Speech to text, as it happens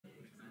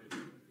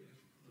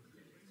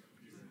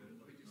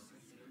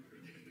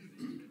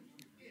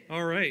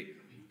All right.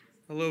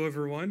 Hello,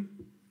 everyone.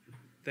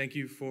 Thank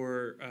you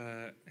for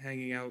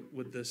hanging out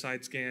with the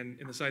side scan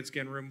in the side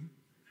scan room.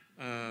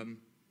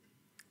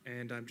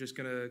 And I'm just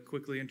going to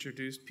quickly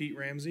introduce Pete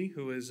Ramsay,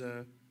 who is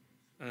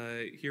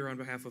here on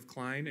behalf of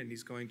Klein, and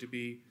he's going to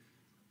be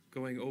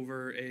going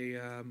over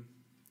a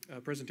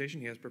presentation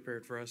he has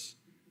prepared for us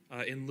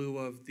in lieu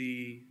of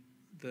the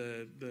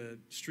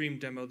stream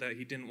demo that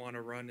he didn't want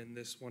to run in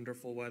this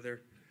wonderful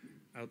weather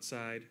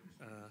outside.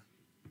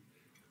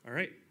 All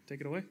right,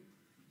 take it away.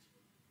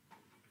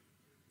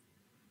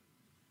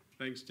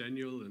 Thanks,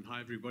 Daniel, and hi,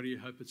 everybody. I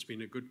hope it's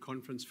been a good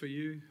conference for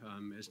you.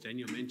 As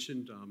Daniel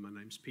mentioned, my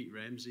name's Pete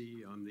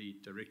Ramsay. I'm the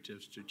Director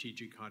of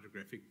Strategic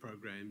Hydrographic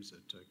Programs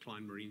at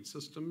Klein Marine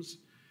Systems.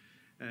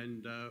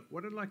 And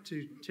what I'd like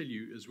to tell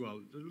you as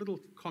well, the little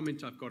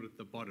comment I've got at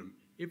the bottom,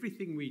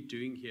 everything we're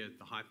doing here at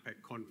the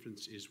HYPAC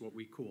conference is what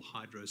we call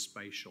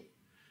hydrospatial.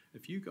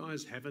 If you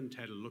guys haven't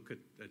had a look at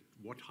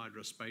what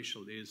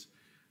hydrospatial is,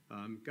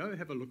 go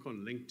have a look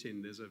on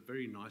LinkedIn. There's a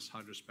very nice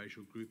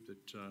hydrospatial group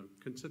that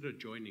consider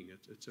joining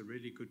it. It's a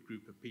really good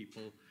group of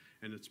people,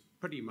 and it's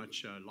pretty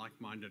much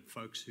like-minded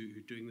folks who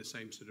are doing the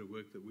same sort of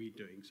work that we're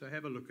doing. So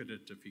have a look at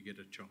it if you get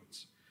a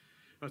chance.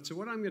 Right, so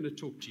what I'm going to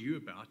talk to you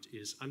about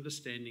is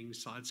understanding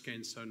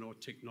side-scan sonar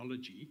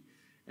technology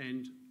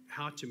and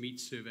how to meet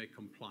survey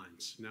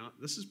compliance. Now,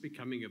 this is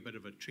becoming a bit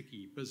of a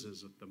tricky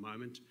business at the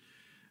moment.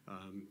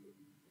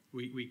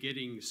 We're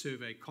getting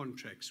survey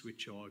contracts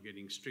which are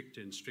getting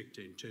stricter and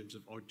stricter in terms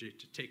of object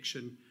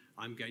detection.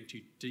 I'm going to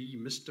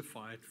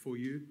demystify it for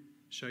you,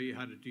 show you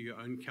how to do your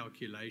own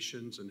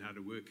calculations and how to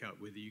work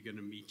out whether you're going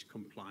to meet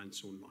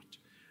compliance or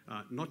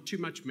not. Not too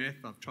much math.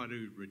 I've tried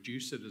to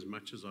reduce it as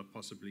much as I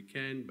possibly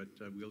can, but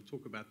we'll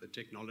talk about the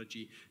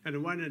technology. And it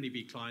won't only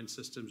be Klein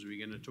Systems,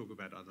 we're going to talk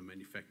about other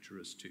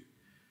manufacturers too.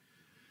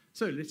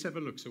 So let's have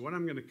a look. So what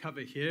I'm going to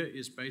cover here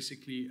is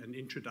basically an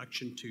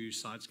introduction to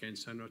side-scan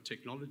sonar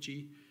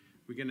technology.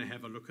 We're going to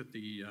have a look at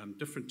the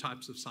different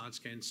types of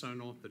side-scan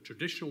sonar. The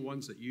traditional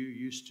ones that you're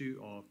used to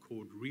are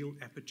called real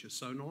aperture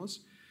sonars,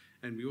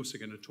 and we're also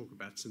going to talk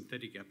about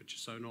synthetic aperture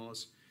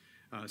sonars.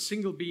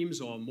 Single beams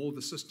are more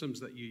the systems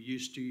that you're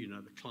used to, you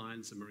know, the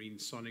Kleins, the Marine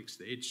Sonics,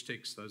 the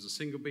EdgeTechs. Those are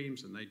single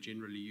beams, and they're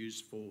generally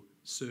used for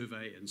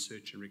survey and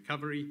search and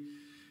recovery.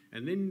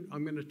 And then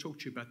I'm going to talk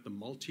to you about the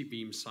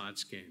multi-beam side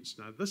scans.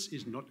 Now, this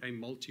is not a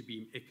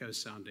multi-beam echo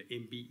sounder,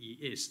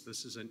 MBES.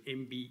 This is an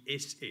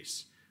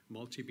MBSS,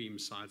 multi-beam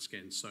side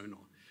scan sonar.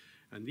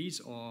 And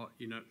these are,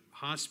 you know,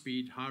 high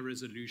speed, high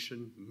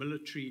resolution,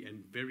 military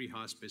and very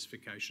high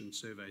specification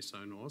survey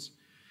sonars.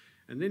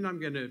 And then I'm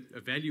going to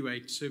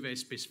evaluate survey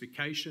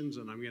specifications,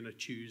 and I'm going to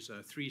choose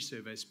 3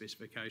 survey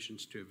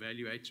specifications to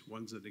evaluate,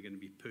 ones that are going to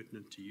be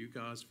pertinent to you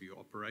guys for your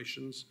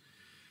operations.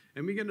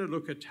 And we're going to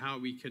look at how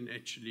we can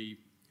actually,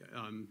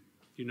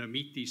 you know,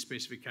 meet these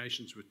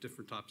specifications with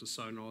different types of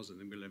sonars,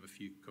 and then we'll have a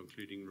few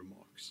concluding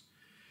remarks.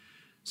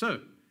 So,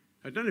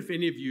 I don't know if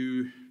any of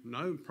you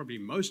know, probably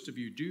most of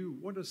you do,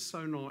 what does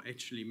sonar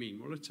actually mean?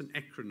 Well, it's an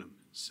acronym,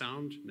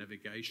 sound,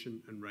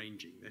 navigation, and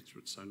ranging. That's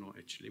what sonar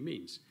actually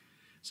means.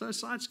 So a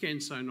side-scan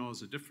sonar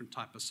is a different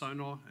type of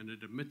sonar, and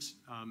it emits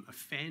a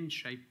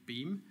fan-shaped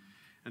beam.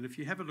 And if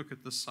you have a look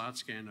at this side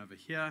scan over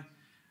here,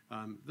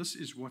 this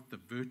is what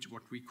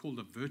we call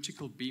the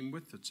vertical beam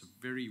width. It's a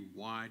very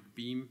wide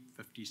beam,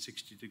 50,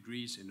 60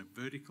 degrees in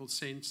a vertical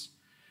sense.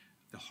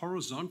 The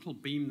horizontal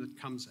beam that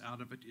comes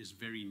out of it is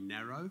very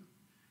narrow,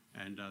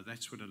 and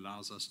that's what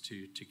allows us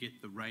to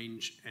get the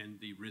range and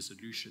the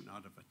resolution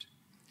out of it.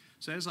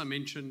 So as I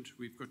mentioned,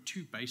 we've got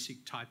 2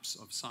 basic types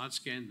of side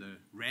scan, the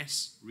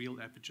RAS, real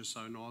aperture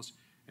sonars,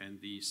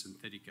 and the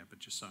synthetic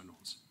aperture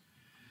sonars.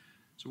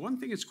 So one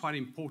thing that's quite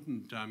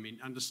important in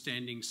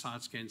understanding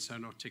side scan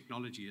sonar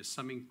technology is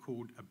something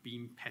called a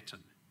beam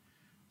pattern.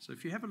 So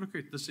if you have a look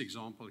at this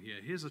example here,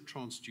 here's a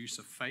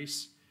transducer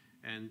face,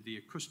 and the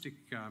acoustic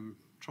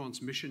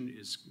transmission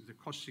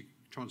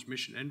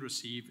and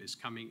receive is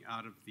coming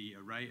out of the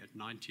array at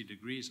 90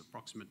 degrees,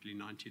 approximately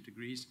 90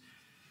 degrees.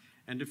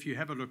 And if you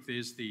have a look,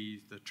 there's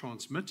the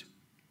transmit.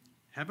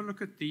 Have a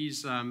look at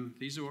these.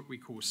 These are what we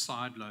call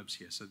side lobes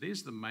here. So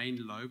there's the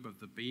main lobe of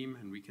the beam,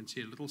 and we can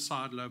see a little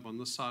side lobe on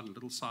this side and a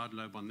little side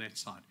lobe on that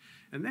side.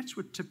 And that's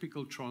what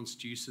typical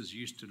transducers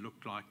used to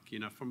look like, you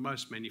know, for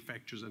most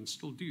manufacturers, and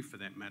still do for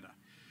that matter.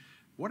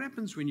 What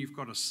happens when you've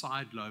got a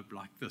side lobe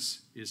like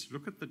this is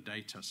look at the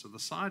data. So the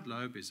side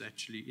lobe is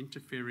actually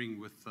interfering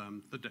with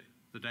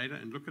the data,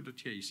 and look at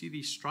it here. You see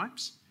these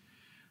stripes?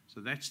 So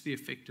that's the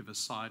effect of a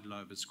side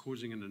lobe. It's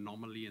causing an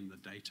anomaly in the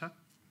data.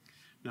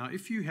 Now,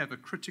 if you have a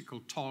critical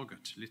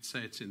target, let's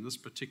say it's in this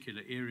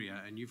particular area,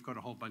 and you've got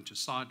a whole bunch of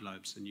side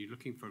lobes, and you're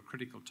looking for a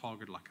critical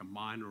target like a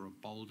mine or a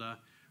boulder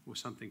or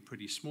something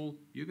pretty small,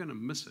 you're going to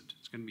miss it.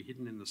 It's going to be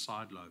hidden in the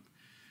side lobe.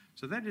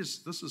 So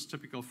this is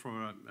typical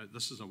for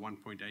this is a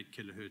 1.8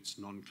 kilohertz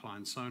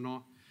non-Klein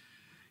sonar.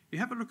 You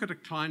have a look at a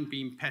Klein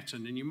beam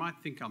pattern, and you might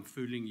think I'm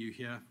fooling you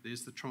here.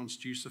 There's the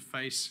transducer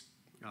face.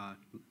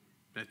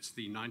 That's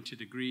the 90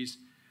 degrees.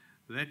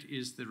 That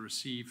is the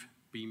receive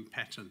beam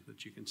pattern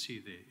that you can see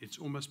there. It's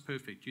almost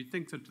perfect. You'd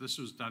think that this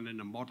was done in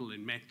a model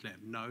in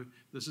MATLAB. No,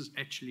 this is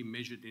actually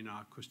measured in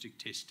our acoustic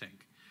test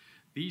tank.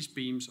 These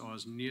beams are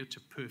as near to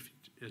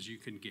perfect as you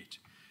can get.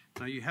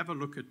 Now you have a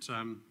look at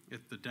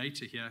the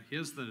data here.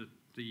 Here's the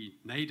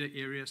nadir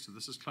area, so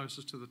this is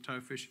closest to the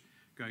towfish,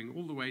 going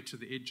all the way to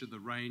the edge of the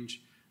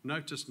range.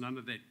 Notice none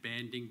of that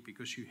banding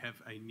because you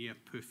have a near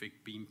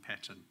perfect beam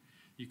pattern.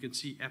 You can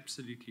see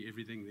absolutely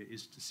everything there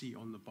is to see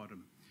on the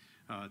bottom.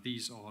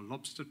 These are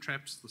lobster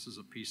traps. This is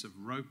a piece of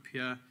rope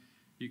here.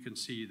 You can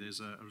see there's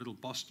a little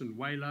Boston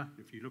whaler.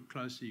 If you look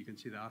closer, you can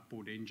see the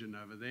outboard engine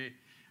over there.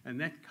 And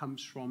that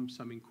comes from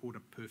something called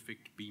a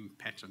perfect beam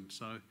pattern.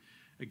 So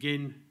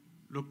again,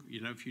 look,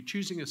 if you're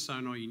choosing a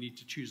sonar, you need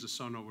to choose a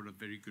sonar with a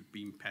very good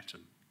beam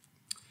pattern.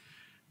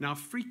 Now,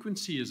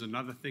 frequency is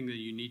another thing that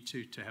you need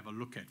to have a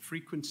look at.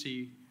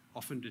 Frequency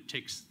often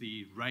detects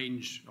the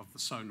range of the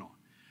sonar.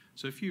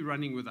 So if you're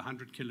running with a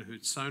 100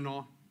 kilohertz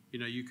sonar,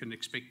 you can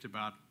expect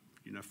about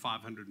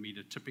 500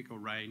 meter typical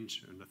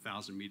range and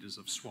 1,000 meters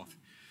of swath.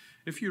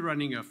 If you're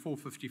running a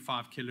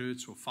 455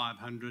 kilohertz or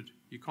 500,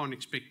 you can't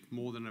expect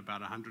more than about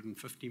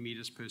 150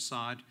 meters per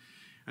side.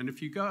 And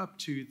if you go up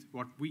to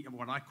what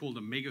I call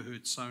the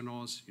megahertz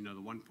sonars, the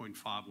 1.5,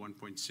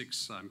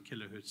 1.6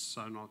 kilohertz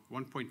sonar,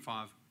 1.5,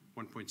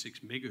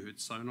 1.6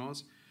 megahertz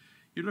sonars,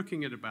 you're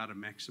looking at about a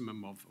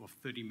maximum of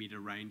 30 meter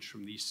range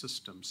from these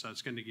systems. So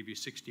it's going to give you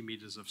 60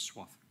 meters of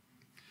swath.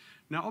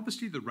 Now,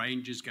 obviously, the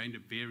range is going to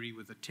vary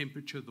with the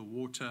temperature, the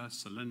water,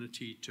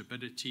 salinity,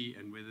 turbidity,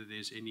 and whether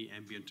there's any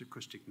ambient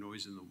acoustic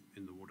noise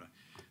in the water.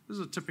 This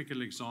is a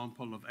typical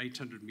example of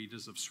 800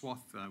 meters of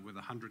swath with a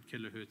 100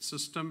 kilohertz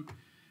system.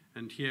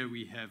 And here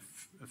we have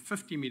a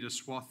 50 meter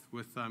swath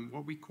with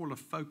what we call a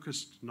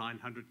focused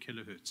 900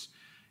 kilohertz.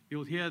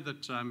 You'll hear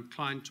that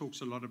Klein talks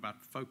a lot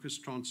about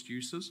focused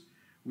transducers.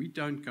 We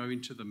don't go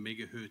into the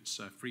megahertz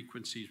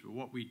frequencies, but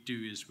what we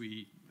do is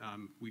we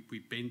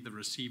bend the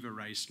receiver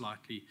array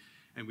slightly,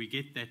 and we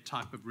get that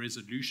type of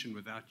resolution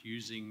without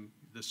using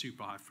the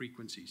super high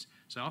frequencies.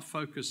 So our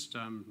focused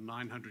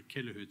 900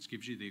 kilohertz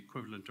gives you the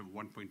equivalent of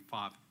 1.5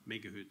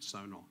 megahertz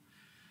sonar.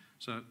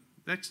 So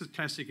that's a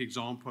classic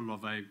example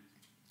of a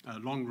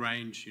long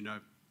range,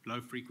 low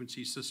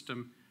frequency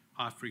system,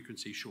 high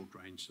frequency short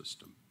range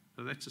system.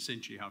 So that's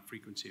essentially how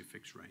frequency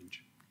affects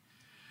range.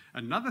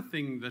 Another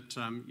thing that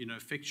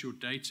affects your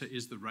data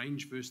is the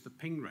range versus the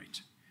ping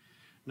rate.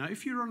 Now,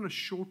 if you're on a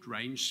short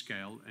range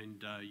scale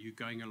and you're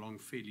going along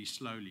fairly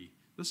slowly,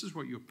 this is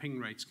what your ping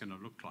rate's going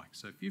to look like.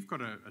 So if you've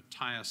got a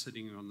tire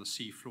sitting on the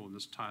sea floor and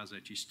this tire's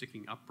actually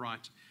sticking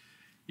upright,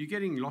 you're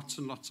getting lots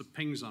and lots of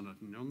pings on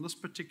it. And on this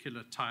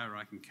particular tire,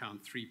 I can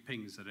count 3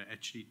 pings that are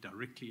actually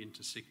directly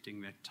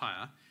intersecting that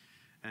tire.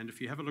 And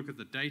if you have a look at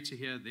the data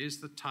here, there's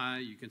the tire.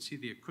 You can see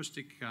the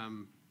acoustic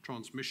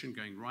transmission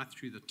going right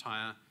through the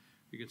tire.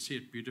 You can see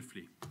it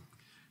beautifully.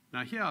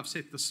 Now here I've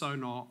set the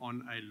sonar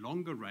on a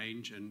longer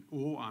range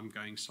or I'm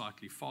going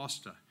slightly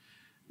faster.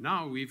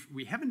 Now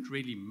we haven't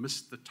really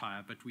missed the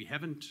tire, but we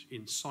haven't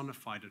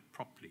insonified it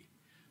properly.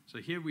 So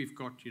here we've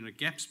got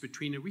gaps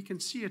between it. We can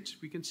see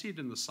it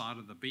in the side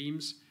of the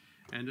beams,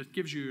 and it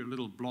gives you a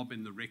little blob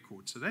in the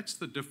record. So that's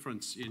the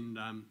difference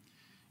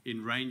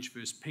in range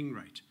versus ping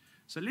rate.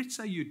 So let's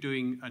say you're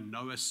doing a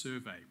NOAA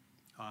survey.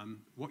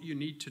 What you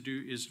need to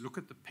do is look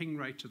at the ping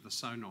rate of the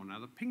sonar. Now,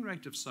 the ping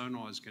rate of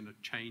sonar is going to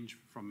change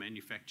from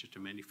manufacturer to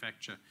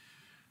manufacturer.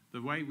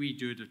 The way we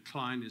do it at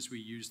Klein is we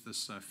use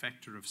this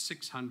factor of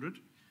 600.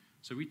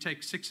 So we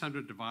take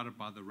 600 divided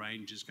by the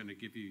range is going to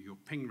give you your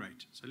ping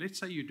rate. So let's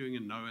say you're doing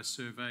a NOAA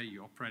survey,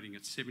 you're operating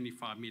at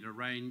 75 meter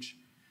range,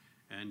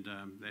 and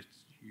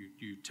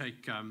you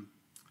take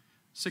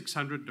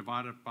 600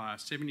 divided by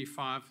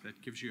 75,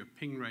 that gives you a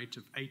ping rate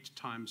of 8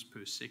 times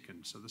per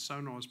second. So the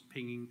sonar is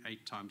pinging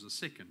 8 times a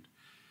second.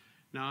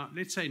 Now,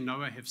 let's say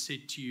NOAA have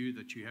said to you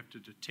that you have to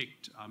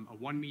detect a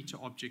 1 meter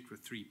object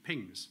with 3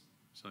 pings.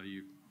 So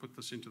you put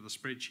this into the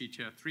spreadsheet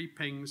here, 3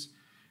 pings,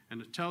 and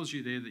it tells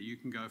you there that you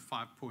can go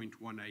 5.18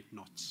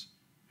 knots,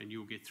 and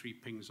you'll get 3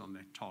 pings on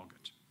that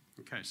target.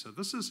 Okay, so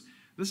this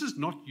is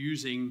not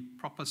using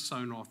proper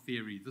sonar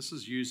theory. This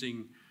is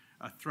using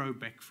a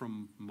throwback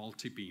from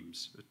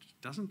multi-beams. It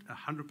doesn't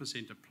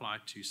 100% apply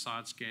to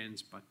side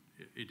scans, but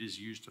it is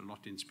used a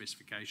lot in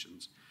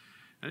specifications.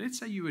 Now let's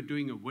say you were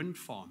doing a wind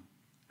farm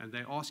and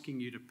they're asking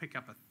you to pick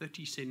up a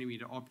 30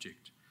 centimeter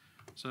object.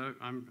 So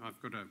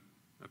I've got a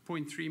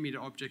 0.3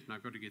 meter object and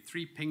I've got to get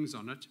 3 pings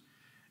on it.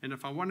 And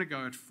if I want to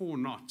go at 4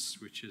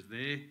 knots, which is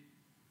there,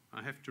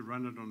 I have to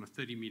run it on a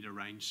 30 meter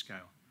range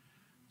scale.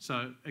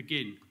 So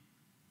again,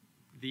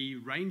 the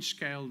range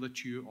scale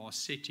that you are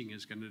setting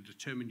is going to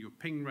determine your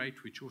ping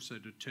rate, which also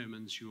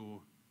determines your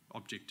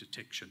object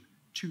detection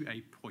to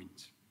a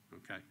point.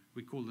 Okay,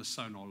 we call this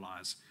sonar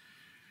lies.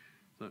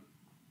 So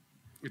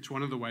it's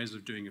one of the ways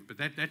of doing it, but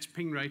that's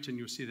ping rate, and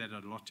you'll see that a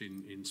lot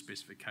in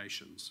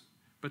specifications.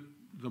 But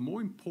the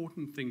more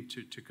important thing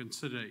to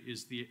consider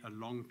is a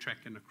long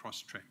track and a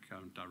cross track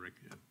direct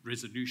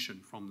resolution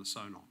from the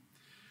sonar.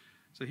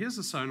 So here's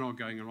the sonar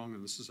going along,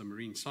 and this is a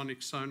marine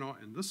sonic sonar,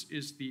 and this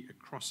is the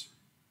across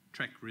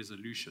track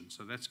resolution.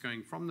 So that's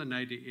going from the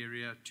nadir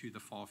area to the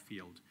far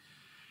field.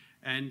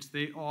 And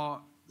there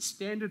are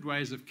standard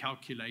ways of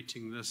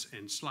calculating this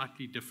and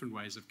slightly different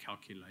ways of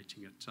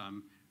calculating it.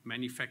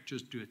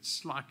 Manufacturers do it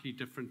slightly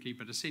differently,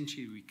 but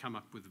essentially we come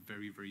up with a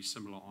very, very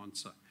similar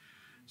answer.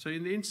 So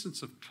in the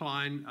instance of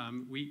Klein,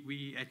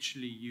 we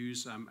actually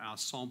use our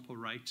sample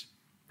rate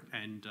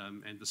and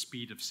the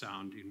speed of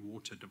sound in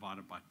water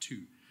divided by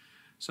 2.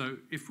 So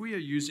if we are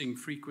using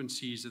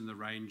frequencies in the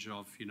range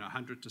of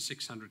 100 to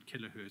 600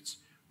 kilohertz,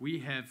 we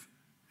have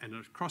a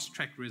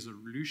cross-track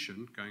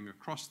resolution going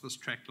across this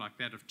track like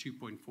that of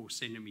 2.4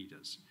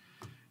 centimeters.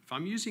 If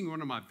I'm using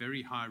one of my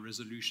very high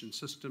resolution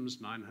systems,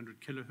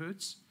 900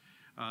 kilohertz,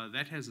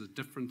 that has a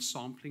different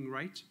sampling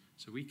rate,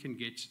 so we can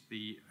get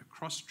the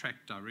cross-track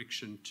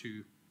direction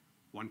to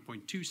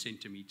 1.2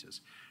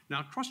 centimeters.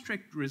 Now,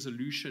 cross-track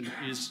resolution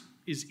is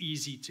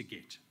easy to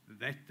get.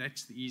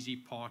 That's the easy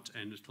part,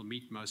 and it'll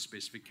meet most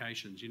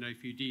specifications.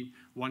 If you need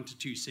 1 to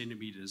 2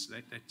 centimeters,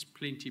 that's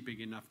plenty big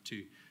enough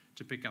to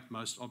pick up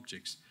most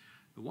objects.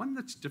 The one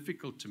that's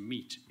difficult to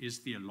meet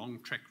is the along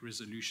track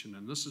resolution,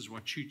 and this is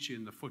what shoots you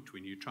in the foot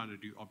when you're trying to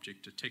do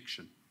object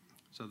detection.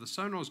 So the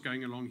sonar is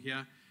going along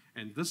here,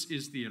 and this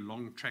is the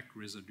along track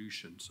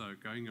resolution, so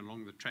going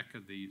along the track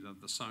of the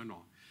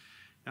sonar.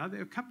 Now, there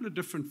are a couple of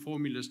different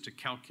formulas to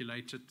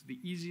calculate it. The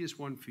easiest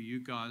one for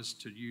you guys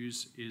to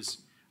use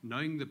is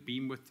knowing the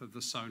beam width of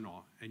the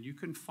sonar, and you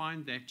can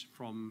find that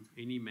from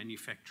any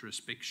manufacturer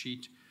spec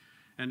sheet.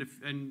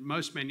 And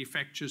most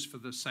manufacturers for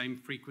the same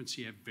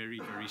frequency have very,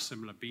 very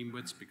similar beam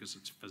widths because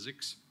it's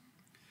physics.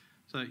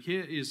 So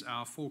here is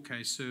our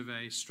 4K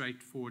survey,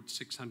 straightforward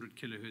 600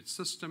 kilohertz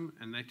system,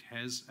 and that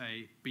has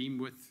a beam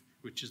width,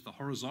 which is the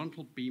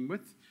horizontal beam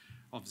width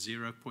of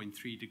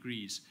 0.3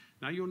 degrees.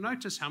 Now you'll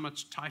notice how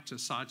much tighter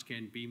side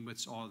scan beam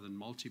widths are than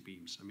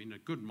multi-beams. I mean, a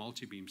good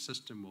multi-beam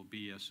system will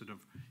be a sort of,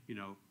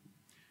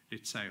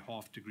 let's say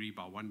 ½ degree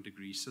by 1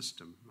 degree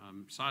system.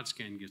 Side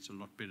scan gets a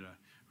lot better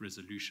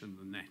resolution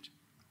than that.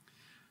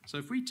 So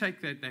if we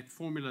take that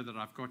formula that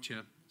I've got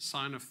here,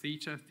 sine of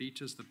theta,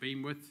 theta is the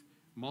beam width,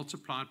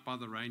 multiply it by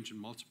the range and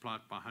multiply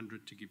it by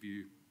 100 to give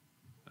you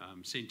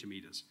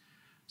centimeters.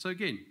 So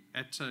again,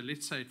 at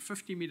let's say at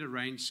 50-meter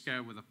range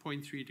scale with a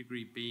 0.3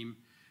 degree beam,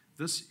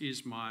 this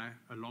is my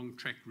along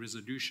track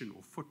resolution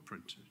or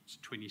footprint. It's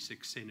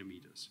 26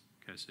 centimeters.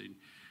 Okay, so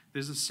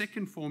there's a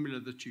second formula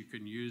that you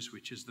can use,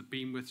 which is the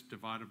beam width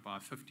divided by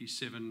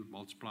 57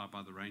 multiplied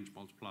by the range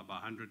multiplied by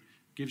 100.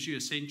 Gives you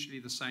essentially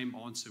the same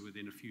answer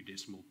within a few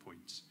decimal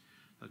points.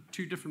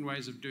 Two different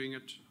ways of doing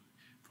it.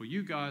 For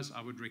you guys,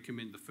 I would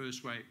recommend the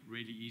first way,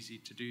 really easy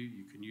to do.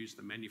 You can use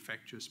the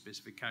manufacturer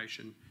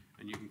specification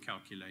and you can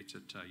calculate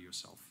it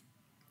yourself.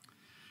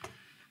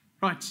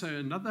 Right, so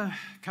another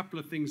couple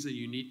of things that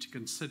you need to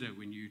consider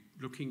when you're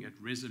looking at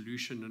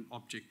resolution and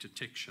object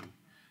detection.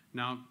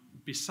 Now,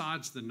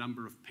 besides the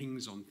number of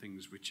pings on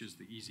things, which is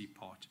the easy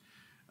part,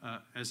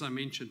 as I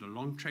mentioned, a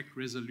long track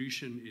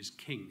resolution is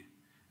king.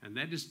 And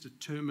that is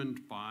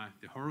determined by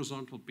the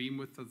horizontal beam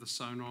width of the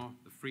sonar,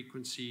 the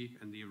frequency,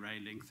 and the array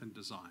length and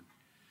design.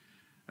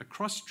 A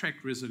cross-track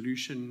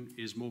resolution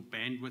is more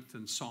bandwidth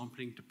and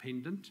sampling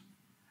dependent,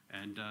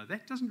 and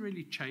that doesn't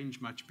really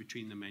change much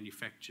between the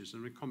manufacturers.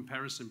 And in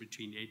comparison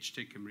between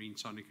EdgeTech and Marine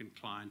Sonic and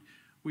Klein,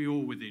 we're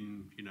all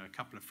within a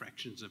couple of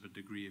fractions of a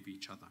degree of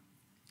each other.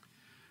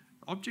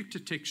 Object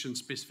detection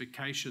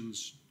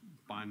specifications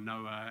by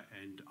NOAA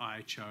and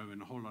IHO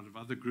and a whole lot of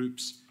other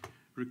groups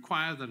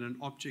require that an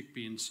object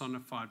be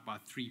insonified by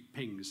 3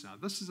 pings. Now,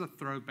 this is a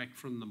throwback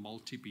from the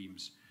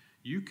multi-beams.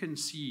 You can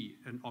see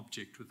an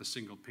object with a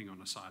single ping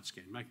on a side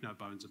scan. Make no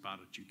bones about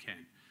it, you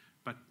can.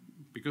 But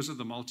because of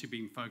the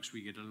multi-beam folks,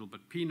 we get a little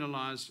bit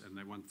penalized, and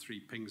they want 3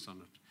 pings on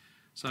it.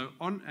 So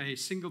on a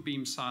single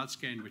beam side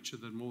scan, which are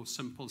the more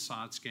simple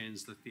side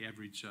scans that the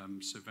average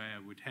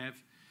surveyor would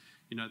have,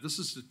 this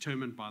is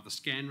determined by the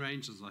scan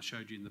range, as I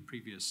showed you in the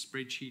previous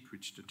spreadsheet,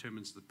 which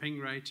determines the ping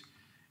rate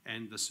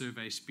and the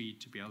survey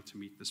speed to be able to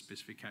meet the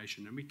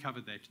specification. And we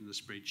covered that in the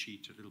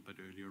spreadsheet a little bit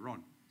earlier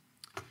on.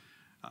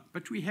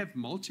 But we have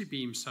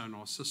multi-beam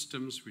sonar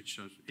systems, which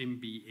are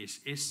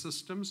MBSS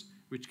systems,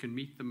 which can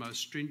meet the most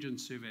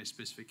stringent survey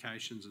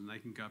specifications, and they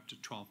can go up to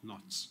 12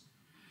 knots.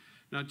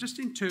 Now, just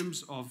in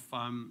terms of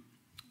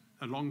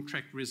a long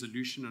track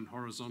resolution and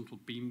horizontal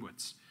beam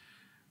widths,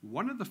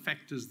 one of the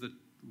factors,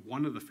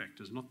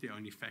 not the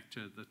only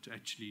factor that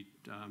actually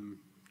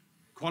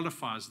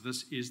qualifies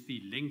this is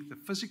the length, the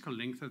physical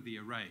length of the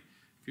array.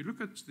 If you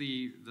look at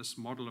this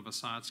model of a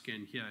side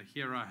scan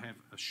here I have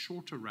a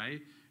short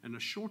array, and a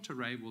short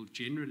array will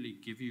generally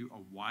give you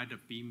a wider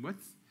beam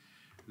width.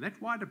 And that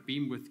wider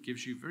beam width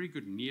gives you very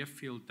good near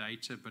field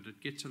data, but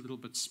it gets a little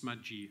bit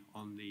smudgy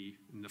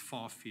in the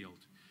far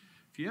field.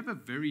 If you have a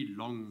very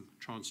long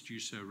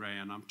transducer array,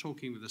 and I'm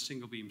talking with a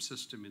single beam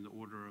system in the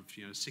order of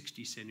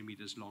 60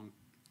 centimeters long,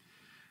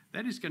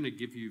 that is going to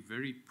give you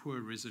very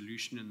poor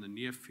resolution in the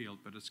near field,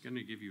 but it's going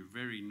to give you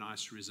very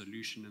nice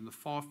resolution in the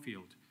far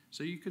field.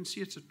 So you can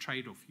see it's a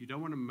trade-off. You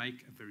don't want to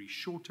make a very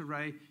short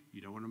array.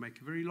 You don't want to make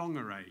a very long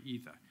array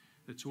either.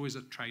 It's always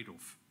a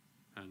trade-off.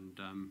 And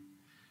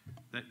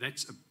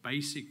That's a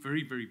basic,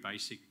 very, very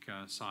basic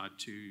side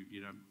to,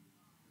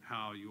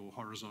 how your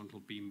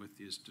horizontal beam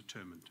width is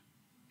determined.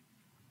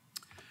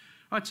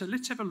 All right, so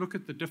let's have a look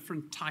at the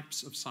different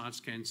types of side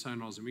scan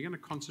sonars, and we're going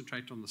to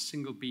concentrate on the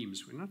single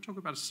beams. When I talk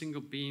about a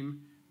single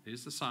beam,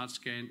 there's the side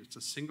scan. It's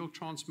a single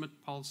transmit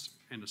pulse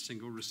and a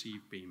single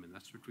receive beam, and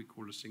that's what we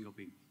call a single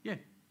beam. Yeah?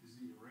 Is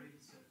the array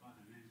set by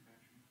the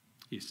manufacturer?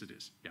 Yes, it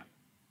is, yeah.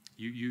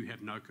 You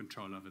have no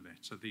control over that.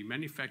 So the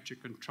manufacturer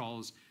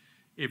controls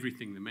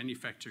everything. The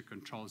manufacturer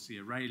controls the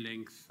array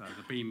length,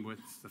 the beam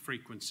width, the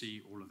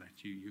frequency, all of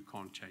that. You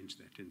can't change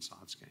that in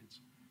side scans.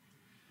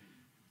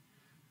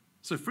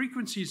 So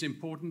frequency is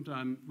important.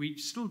 We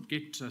still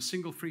get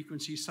single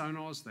frequency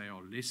sonars. They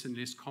are less and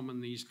less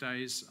common these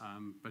days,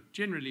 but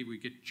generally we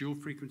get dual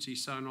frequency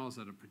sonars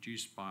that are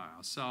produced by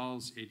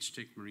ourselves,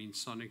 EdgeTech, Marine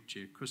Sonic,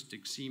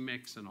 Geoacoustic,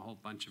 CMAX, and a whole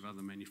bunch of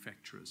other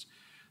manufacturers.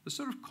 The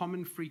sort of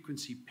common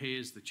frequency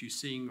pairs that you're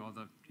seeing are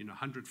the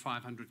 100,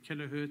 500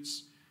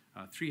 kilohertz.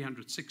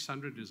 300,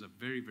 600 is a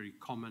very, very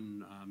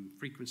common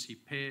frequency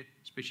pair,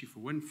 especially for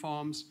wind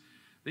farms.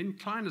 Then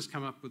Klein has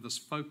come up with this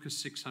Focus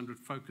 600,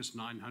 Focus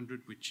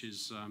 900, which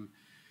is,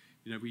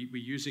 we're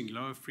using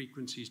lower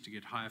frequencies to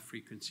get higher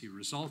frequency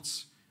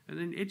results. And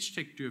then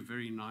EdgeTech do a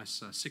very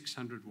nice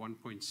 600,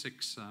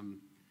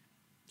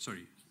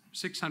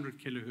 600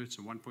 kilohertz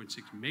and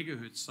 1.6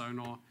 megahertz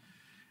sonar.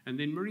 And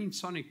then Marine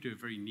Sonic do a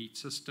very neat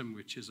system,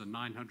 which is a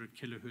 900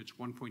 kilohertz,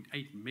 1.8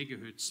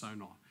 megahertz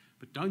sonar.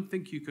 But don't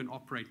think you can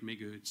operate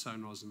megahertz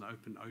sonars in the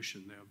open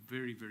ocean. They are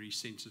very, very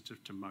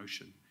sensitive to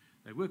motion.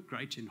 They work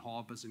great in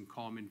harbors and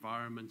calm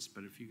environments,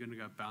 but if you're going to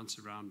go bounce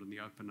around in the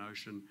open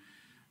ocean,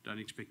 don't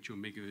expect your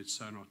megahertz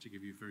sonar to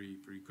give you very,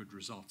 very good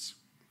results.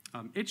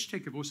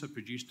 EdgeTech have also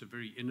produced a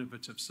very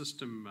innovative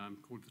system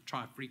called the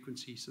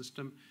tri-frequency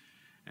system,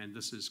 and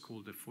this is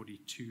called the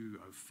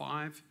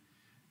 4205.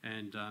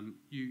 And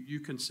you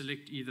can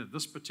select either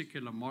this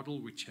particular model,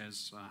 which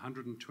has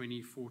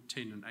 120,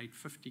 410, and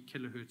 850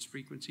 kilohertz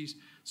frequencies.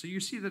 So you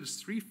see that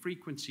it's 3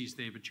 frequencies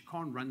there, but you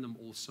can't run them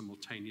all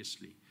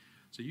simultaneously.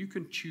 So you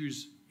can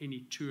choose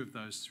any 2 of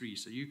those 3.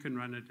 So you can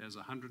run it as a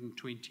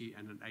 120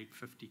 and an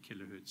 850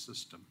 kilohertz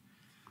system.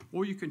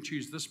 Or you can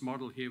choose this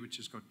model here, which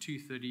has got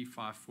 230,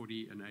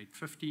 540, and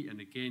 850. And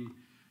again,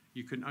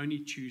 you can only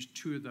choose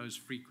 2 of those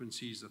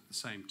frequencies at the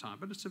same time.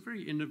 But it's a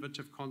very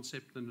innovative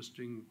concept and it's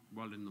doing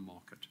well in the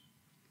market.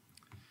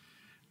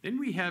 Then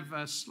we have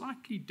a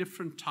slightly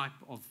different type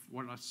of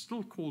what I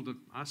still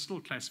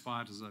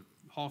classify it as a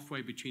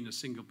halfway between a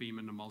single beam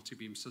and a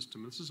multi-beam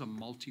system. This is a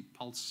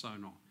multi-pulse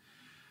sonar.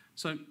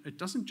 So it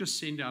doesn't just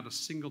send out a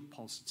single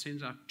pulse, it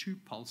sends out 2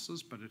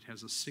 pulses, but it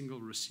has a single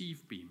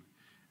receive beam.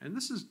 And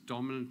this is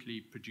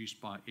dominantly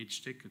produced by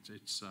EdgeTech.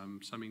 It's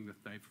something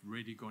that they've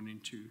really gone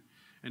into.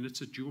 And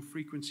it's a dual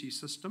frequency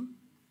system.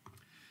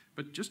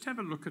 But just have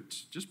a look at,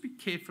 just be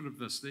careful of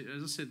this.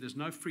 As I said, there's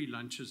no free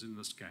lunches in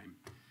this game.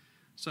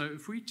 So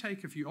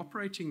if you're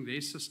operating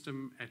their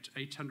system at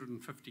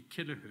 850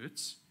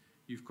 kilohertz,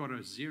 you've got a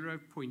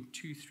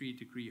 0.23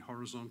 degree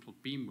horizontal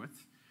beam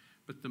width.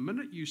 But the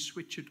minute you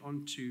switch it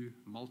onto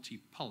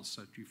multi-pulse,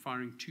 so if you're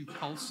firing 2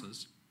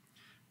 pulses,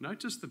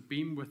 notice the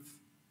beam width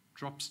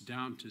drops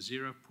down to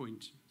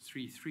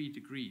 0.33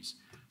 degrees.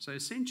 So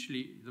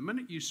essentially, the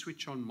minute you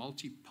switch on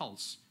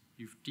multi-pulse,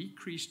 you've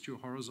decreased your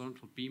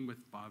horizontal beam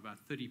width by about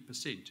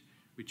 30%,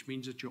 which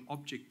means that your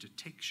object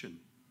detection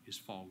is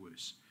far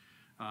worse.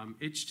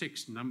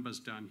 EdgeTech's numbers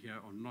down here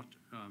are not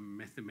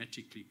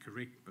mathematically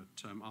correct,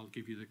 but I'll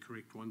give you the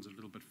correct ones a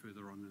little bit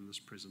further on in this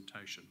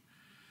presentation.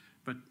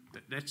 But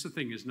that's the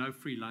thing, there's no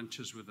free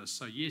lunches with us.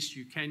 So yes,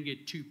 you can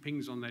get 2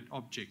 pings on that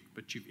object,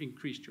 but you've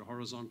increased your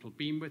horizontal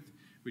beam width,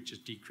 which has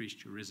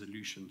decreased your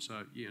resolution.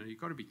 So, you've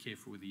got to be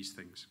careful with these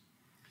things.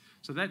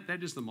 So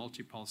that is the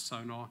multi-pulse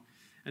sonar.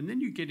 And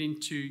then you get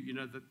into,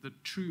 the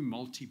true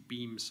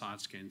multi-beam side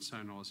scan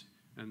sonars.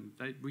 And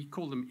we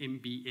call them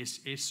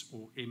MBSS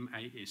or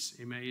MAS.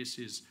 MAS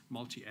is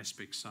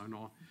multi-aspect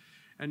sonar.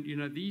 And,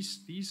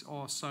 these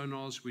are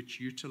sonars which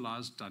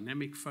utilize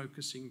dynamic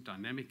focusing,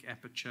 dynamic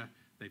aperture.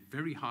 They're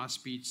very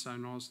high-speed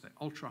sonars. They're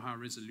ultra-high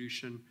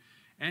resolution.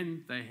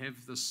 And they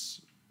have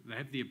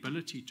the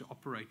ability to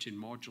operate in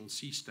marginal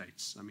sea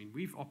states. I mean,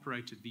 we've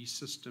operated these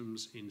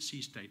systems in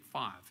sea state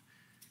 5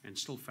 and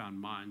still found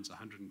mines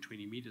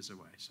 120 meters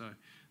away. So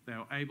they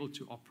are able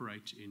to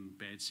operate in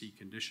bad sea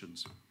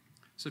conditions.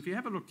 So if you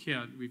have a look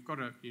here, we've got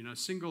a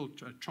single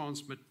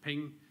transmit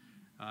ping.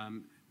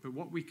 But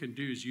what we can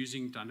do is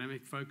using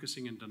dynamic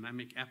focusing and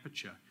dynamic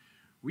aperture,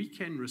 we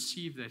can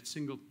receive that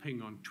single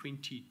ping on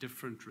 20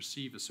 different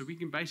receivers. So we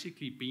can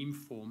basically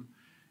beamform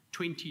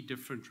 20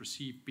 different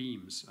receive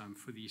beams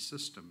for these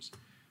systems.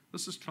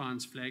 This is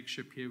Klein's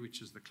flagship here,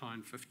 which is the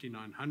Klein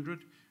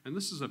 5900. And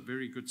this is a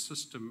very good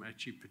system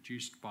actually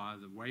produced by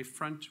the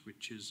Wavefront,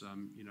 which is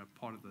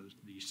part of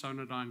the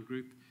Sonodyne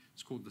group.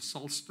 It's called the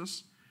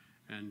Solstice.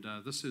 And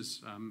this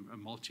is a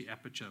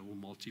multi-aperture or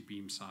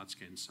multi-beam side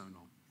scan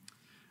sonar.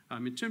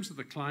 In terms of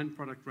the Klein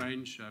product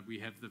range, we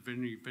have the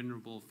very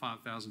venerable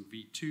 5000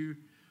 V2.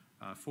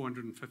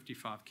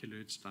 455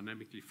 kilohertz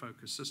dynamically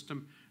focused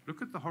system.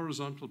 Look at the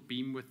horizontal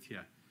beam width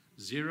here,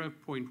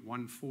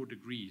 0.14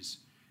 degrees.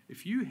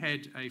 If you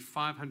had a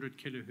 500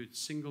 kilohertz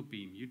single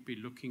beam, you'd be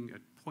looking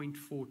at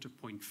 0.4 to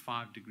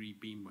 0.5 degree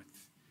beam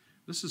width.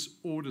 This is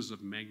orders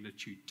of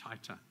magnitude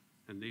tighter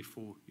and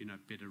therefore,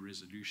 better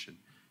resolution.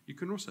 You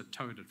can also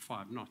tow it at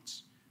 5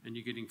 knots and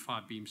you're getting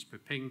 5 beams per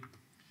ping.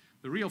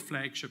 The real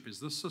flagship is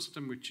this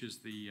system, which is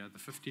the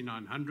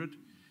 5900.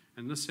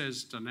 And this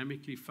has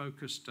dynamically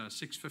focused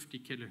 650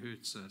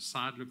 kilohertz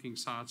side-looking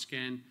side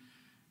scan.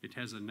 It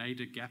has a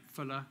nadir gap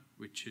filler,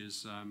 which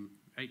is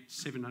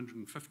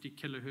 750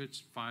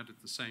 kilohertz fired at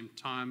the same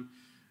time.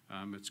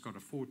 It's got a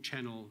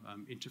 4-channel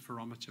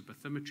interferometer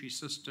bathymetry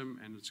system,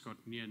 and it's got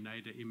near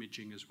nadir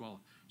imaging as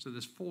well. So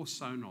there's 4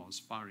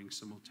 sonars firing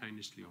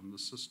simultaneously on the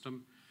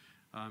system.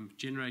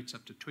 Generates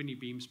up to 20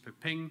 beams per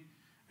ping,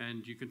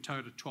 and you can tow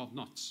it at 12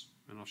 knots.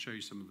 And I'll show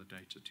you some of the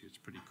data too. It's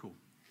pretty cool.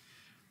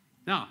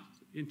 Now,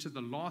 into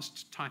the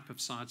last type of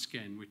side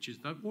scan, which is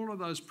all of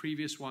those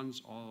previous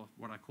ones are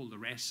what I call the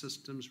RAS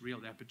systems,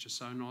 real aperture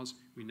sonars.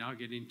 We now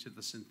get into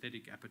the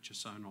synthetic aperture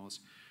sonars,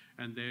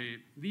 and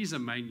these are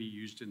mainly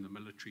used in the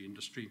military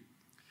industry.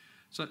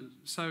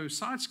 So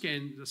side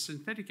scan, the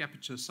synthetic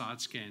aperture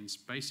side scans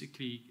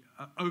basically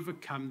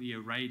overcome the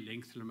array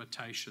length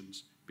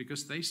limitations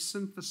because they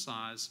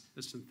synthesize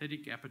a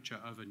synthetic aperture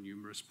over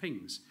numerous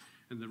pings.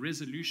 And the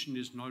resolution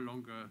is no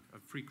longer a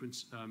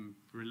frequency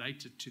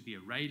related to the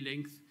array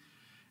length.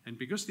 And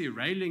because the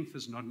array length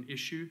is not an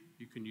issue,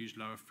 you can use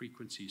lower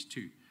frequencies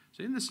too.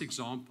 So in this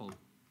example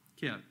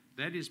here,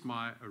 that is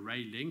my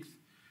array length.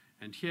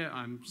 And here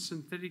I'm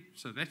synthetic,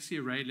 so that's the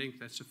array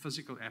length, that's a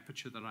physical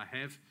aperture that I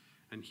have.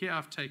 And here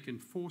I've taken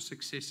 4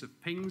 successive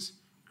pings,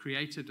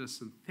 created a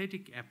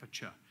synthetic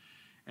aperture.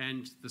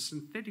 And the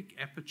synthetic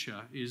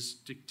aperture is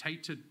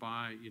dictated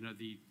by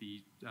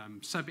the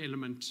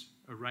sub-element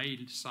array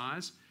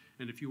size.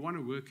 And if you want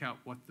to work out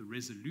what the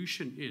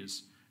resolution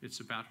is, it's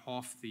about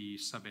half the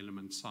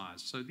sub-element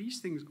size. So these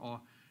things are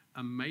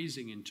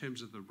amazing in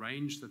terms of the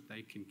range that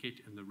they can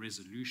get and the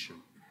resolution.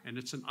 And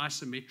it's an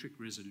isometric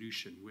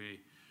resolution where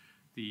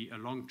the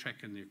along track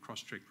and the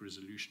across track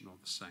resolution are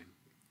the same.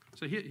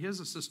 So here's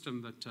a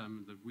system that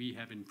we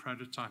have in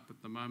prototype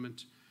at the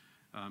moment.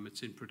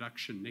 It's in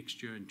production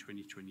next year in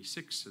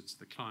 2026. It's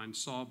the Klein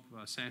Saab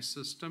SAS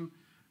system,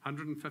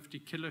 150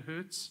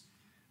 kilohertz,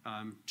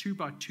 2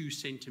 by 2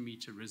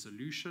 centimeter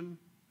resolution,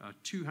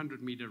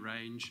 200 meter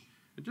range.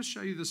 And just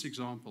show you this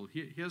example.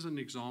 Here's an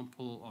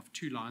example of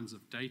 2 lines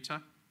of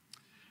data.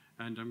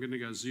 And I'm going to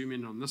go zoom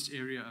in on this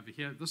area over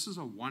here. This is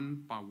a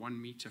 1 by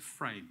 1 meter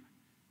frame.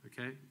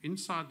 Okay?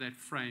 Inside that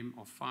frame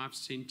are 5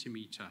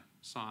 centimeter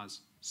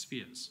size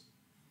spheres.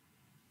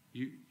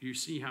 You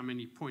see how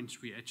many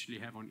points we actually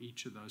have on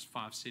each of those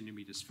 5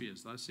 centimeter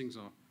spheres. Those things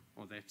are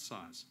that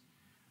size.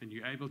 And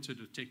you're able to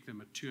detect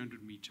them at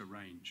 200 meter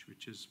range,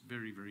 which is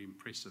very, very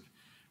impressive.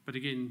 But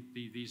again,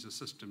 these are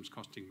systems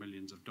costing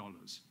millions of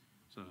dollars.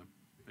 So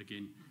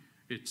again,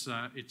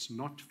 it's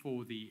not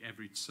for the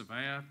average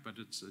surveyor, but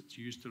it's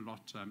used a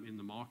lot in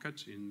the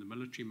market, in the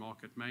military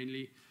market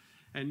mainly.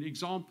 And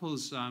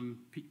examples,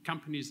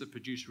 companies that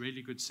produce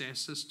really good SAS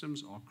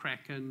systems are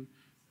Kraken,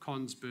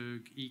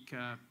 Kongsberg,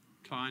 Ika.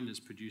 Klein is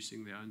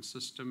producing their own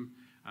system.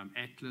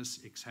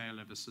 Atlas, Exhale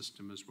have a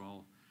system as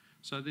well.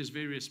 So there's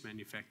various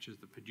manufacturers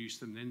that produce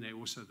them. Then there are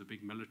also the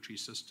big military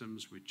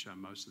systems, which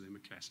most of them are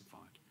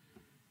classified.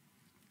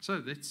 So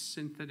that's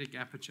synthetic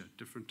aperture,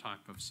 different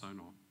type of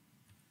sonar.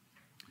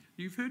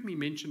 You've heard me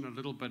mention a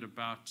little bit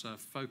about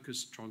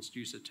focused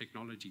transducer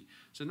technology.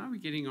 So now we're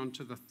getting on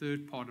to the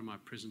third part of my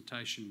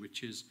presentation,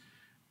 which is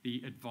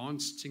the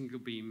advanced single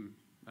beam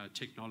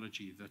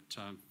technology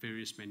that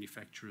various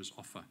manufacturers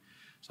offer.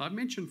 So I've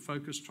mentioned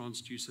focused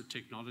transducer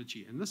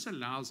technology, and this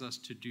allows us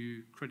to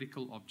do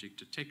critical object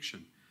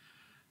detection.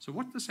 So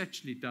what this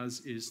actually does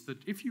is that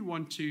if you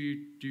want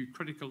to do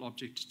critical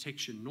object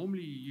detection,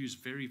 normally you use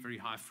very, very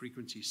high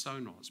frequency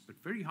sonars,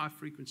 but very high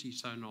frequency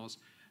sonars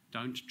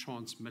don't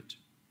transmit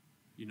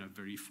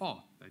very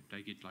far.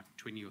 They get like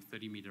 20 or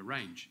 30 meter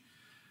range.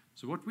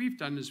 So what we've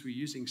done is we're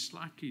using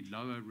slightly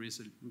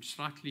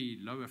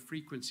lower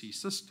frequency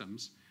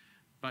systems,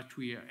 but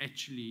we are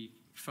actually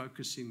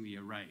focusing the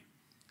array.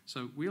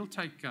 So we'll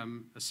take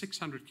a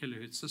 600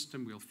 kilohertz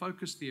system, we'll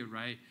focus the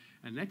array,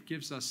 and that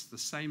gives us the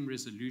same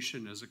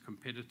resolution as a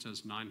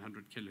competitor's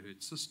 900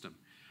 kilohertz system.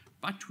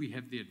 But we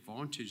have the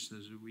advantage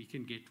that we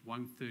can get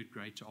 1/3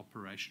 greater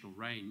operational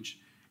range,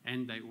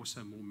 and they're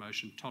also more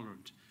motion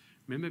tolerant.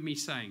 Remember me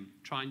saying,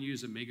 try and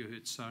use a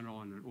megahertz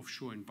sonar in an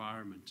offshore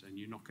environment, and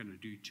you're not going to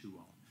do too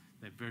well.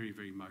 They're very,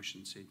 very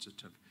motion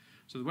sensitive.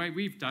 So the way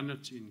we've done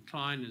it in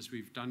Klein is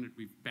we've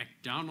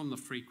backed down on the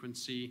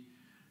frequency,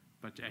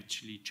 but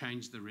actually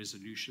changed the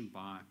resolution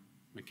by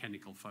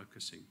mechanical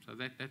focusing. So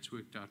that's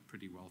worked out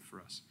pretty well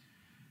for us.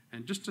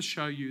 And just to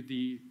show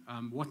you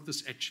what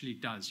this actually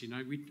does,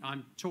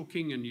 I'm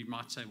talking and you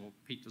might say, well,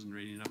 Pete doesn't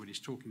really know what he's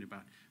talking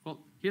about.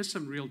 Well, here's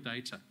some real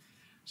data.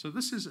 So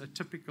this is a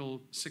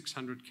typical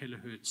 600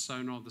 kilohertz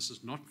sonar. This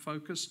is not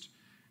focused.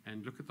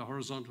 and look at the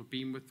horizontal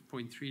beam width,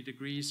 0.3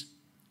 degrees.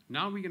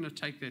 Now we're going to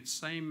take that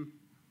same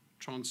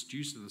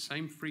transducer, the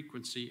same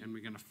frequency, and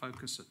we're going to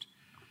focus it.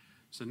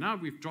 So now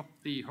we've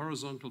dropped the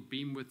horizontal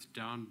beam width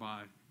down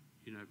by,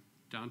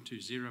 down to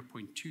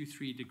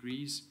 0.23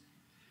 degrees.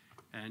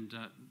 And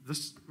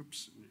this,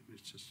 oops,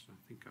 let's just,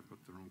 I think I've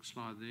got the wrong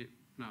slide there.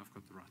 No, I've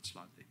got the right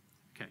slide there.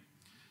 Okay.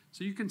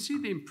 So you can see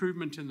the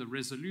improvement in the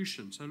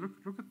resolution. So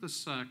look at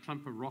this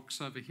clump of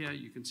rocks over here.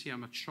 You can see how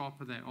much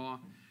sharper they are.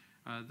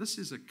 This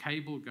is a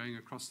cable going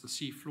across the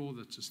seafloor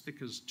that's as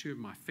thick as 2 of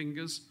my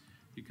fingers.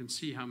 You can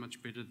see how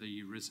much better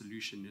the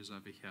resolution is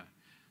over here.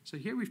 So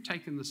here we've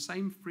taken the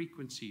same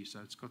frequency,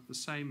 so it's got the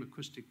same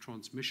acoustic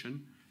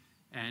transmission,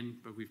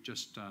 but we've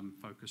just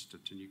focused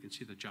it, and you can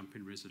see the jump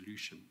in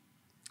resolution.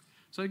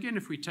 So again,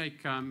 if we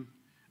take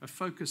a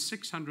Focus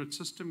 600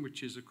 system,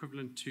 which is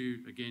equivalent to,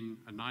 again,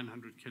 a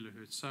 900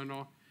 kilohertz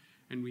sonar,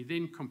 and we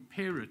then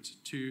compare it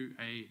to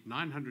a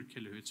 900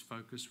 kilohertz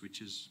focus,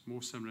 which is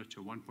more similar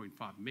to a 1.5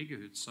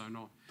 megahertz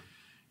sonar,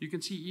 you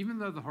can see even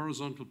though the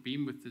horizontal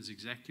beam width is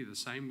exactly the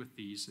same with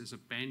these, there's a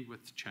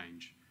bandwidth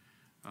change.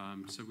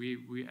 So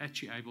we're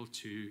actually able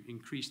to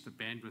increase the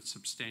bandwidth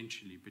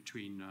substantially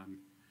between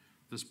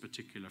this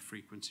particular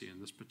frequency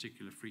and this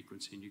particular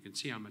frequency, and you can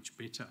see how much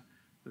better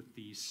that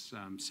these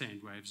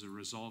sand waves are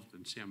resolved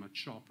and see how much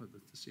sharper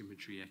that this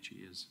imagery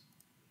actually is.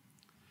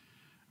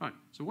 All right,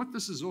 so what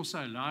this has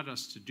also allowed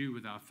us to do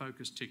with our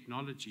focus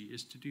technology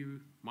is to do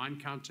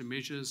mine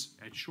countermeasures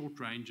at short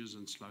ranges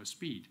and slow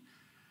speed.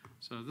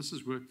 So this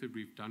is work that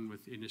we've done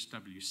with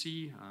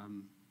NSWC.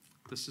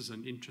 This is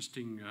an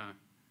interesting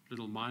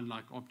little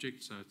mine-like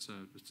object. So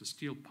it's a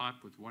steel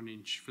pipe with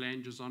 1-inch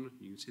flanges on it.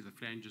 You can see the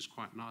flanges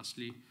quite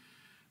nicely.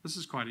 This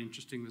is quite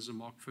interesting. There's a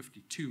Mark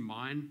 52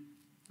 mine.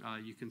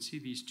 You can see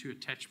these 2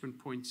 attachment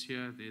points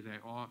here. There they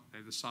are.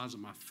 They're the size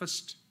of my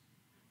fist.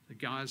 The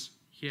guys,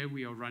 here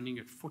we are running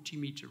at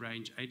 40-meter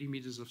range, 80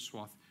 meters of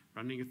swath,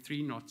 running at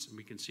 3 knots, and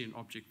we can see an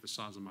object the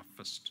size of my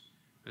fist.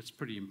 That's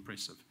pretty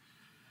impressive.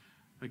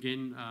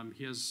 Again,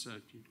 here's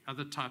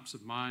other types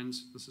of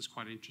mines. This is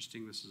quite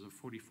interesting. This is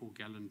a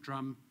 44-gallon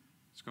drum.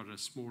 It's got a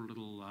small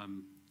little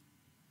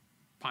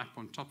pipe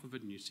on top of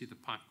it, and you see the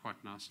pipe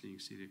quite nicely. You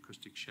can see the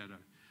acoustic shadow.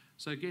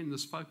 So again,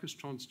 this focus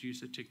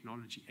transducer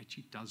technology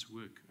actually does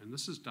work, and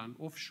this is done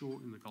offshore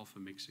in the Gulf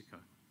of Mexico.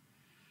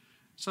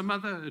 Some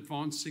other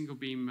advanced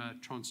single-beam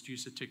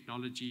transducer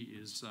technology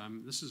is,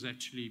 this is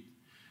actually,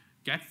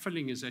 gap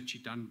filling is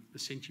actually done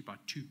essentially by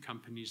 2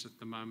 companies at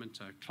the moment.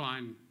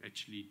 Klein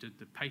actually did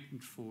the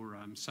patent for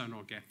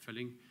sonar gap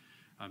filling.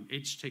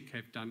 EdgeTech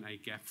have done a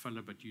gap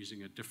filler, but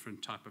using a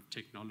different type of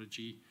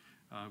technology.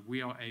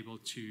 We are able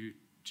to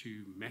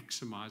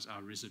maximize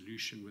our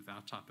resolution with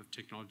our type of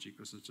technology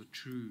because it's a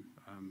true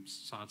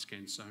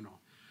side-scan sonar.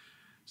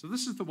 So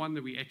this is the one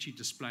that we're actually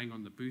displaying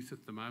on the booth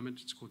at the moment.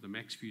 It's called the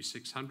MaxView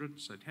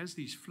 600. So it has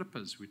these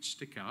flippers which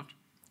stick out,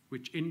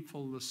 which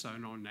infill the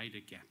sonar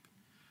nadir gap.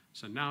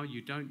 So now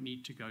you don't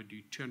need to go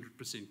do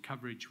 200%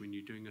 coverage when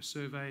you're doing a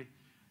survey.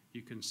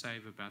 You can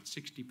save about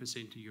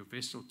 60% of your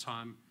vessel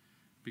time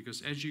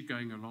because as you're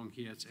going along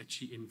here, it's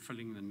actually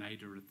infilling the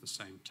nadir at the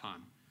same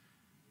time.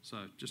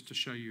 So just to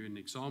show you an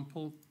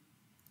example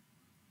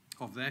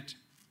of that,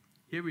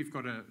 here we've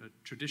got a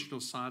traditional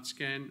side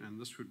scan,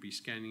 and this would be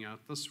scanning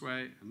out this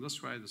way and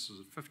this way. This is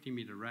a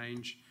 50-meter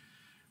range.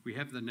 We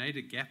have the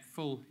nadir gap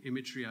fill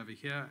imagery over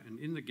here, and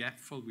in the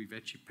gap fill, we've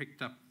actually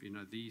picked up,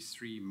 these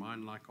 3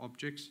 mine-like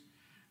objects.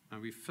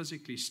 Now we've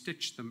physically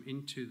stitched them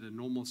into the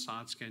normal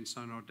side scan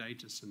sonar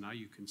data, so now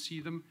you can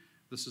see them.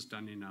 This is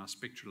done in our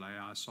Spectral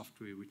AI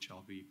software, which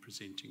I'll be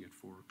presenting at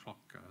 4 o'clock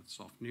this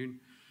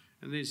afternoon.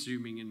 And they're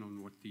zooming in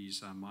on what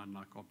these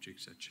mine-like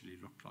objects actually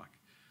look like.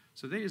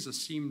 So there is a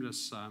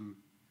seamless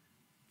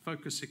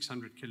Focus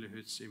 600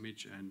 kilohertz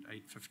image and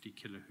 850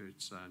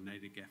 kilohertz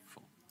nadir gap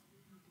fill.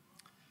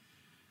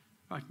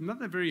 Right,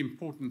 another very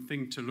important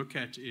thing to look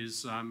at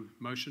is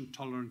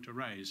motion-tolerant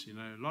arrays.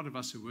 A lot of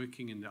us are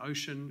working in the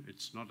ocean.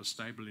 It's not a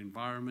stable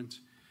environment.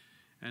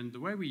 And the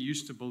way we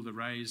used to build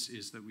arrays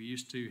is that we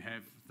used to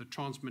have the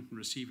transmit and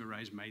receive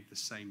arrays made the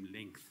same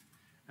length.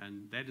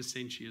 And that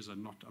essentially is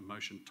not a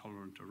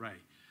motion-tolerant array.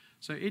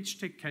 So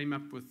EdgeTech came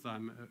up with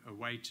a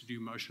way to do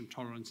motion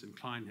tolerance, and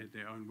Klein had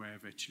their own way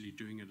of actually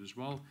doing it as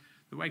well.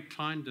 The way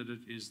Klein did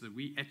it is that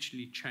we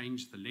actually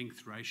changed the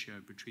length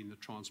ratio between the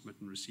transmit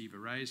and receive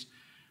arrays,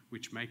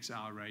 which makes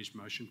our arrays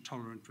motion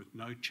tolerant with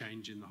no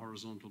change in the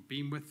horizontal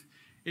beam width.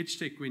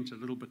 EdgeTech went a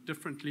little bit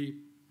differently.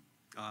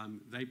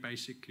 They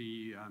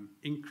basically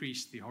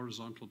increased the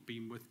horizontal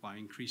beam width by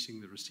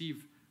increasing the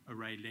receive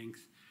array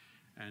length,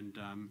 and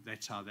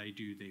that's how they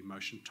do their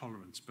motion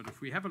tolerance. But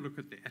if we have a look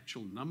at the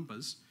actual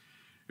numbers,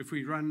 if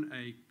we run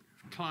a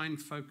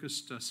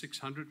Klein-focused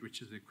 600,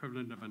 which is the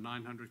equivalent of a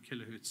 900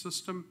 kilohertz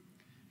system,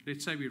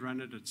 let's say we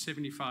run it at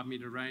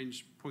 75-meter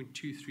range,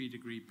 0.23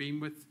 degree beam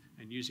width,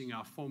 and using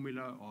our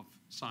formula of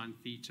sine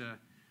theta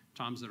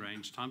times the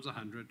range times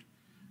 100,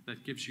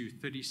 that gives you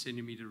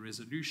 30-centimeter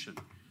resolution.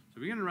 So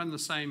we're going to run the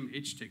same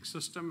EdgeTech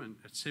system and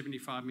at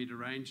 75-meter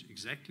range,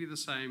 exactly the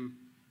same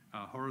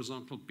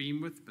horizontal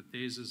beam width, but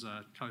theirs is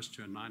close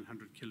to a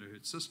 900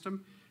 kilohertz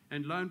system.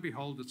 And lo and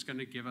behold, it's going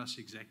to give us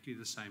exactly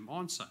the same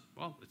answer.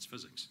 Well, it's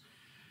physics.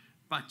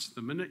 But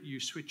the minute you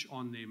switch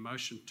on the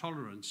motion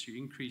tolerance,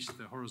 you increase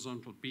the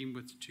horizontal beam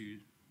width to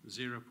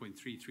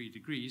 0.33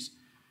 degrees,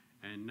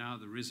 and now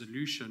the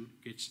resolution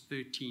gets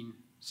 13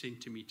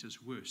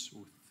 centimeters worse,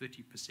 or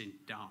 30%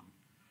 down.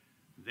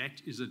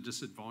 That is a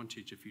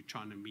disadvantage if you're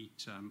trying to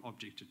meet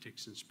object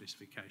detection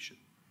specification.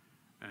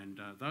 And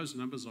those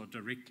numbers are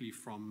directly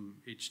from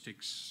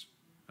EdgeTech's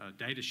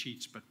data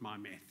sheets, but my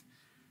math.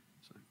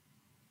 So.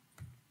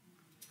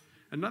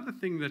 Another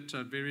thing that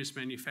various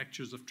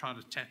manufacturers have tried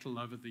to tackle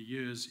over the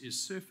years is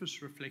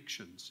surface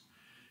reflections.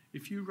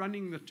 If you're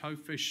running the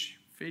towfish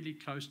fairly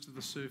close to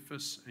the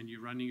surface and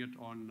you're running it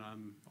on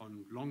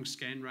long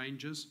scan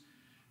ranges,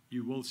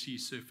 you will see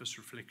surface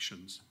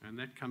reflections. And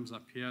that comes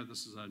up here.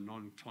 This is a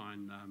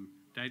non-Klein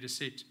data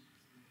set.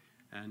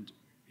 And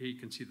here you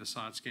can see the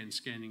side scan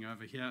scanning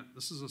over here.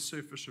 This is a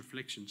surface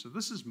reflection. So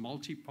this is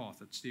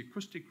multipath. It's the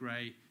acoustic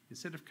ray.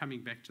 Instead of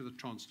coming back to the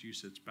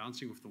transducer, it's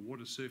bouncing off the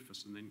water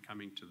surface and then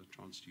coming to the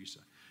transducer.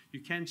 You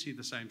can see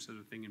the same sort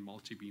of thing in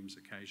multi-beams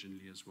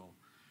occasionally as well,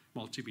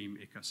 multi-beam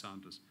echo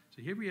sounders.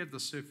 So here we have the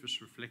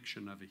surface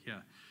reflection over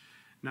here.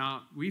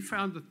 Now, we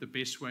found that the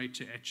best way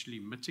to actually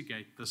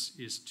mitigate this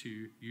is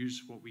to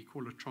use what we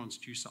call a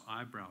transducer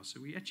eyebrow.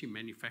 So we actually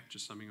manufacture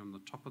something on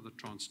the top of the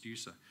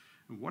transducer.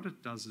 And what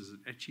it does is it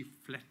actually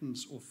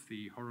flattens off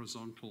the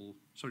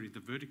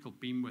vertical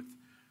beam width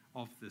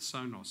of the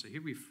sonar. So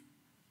here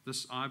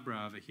this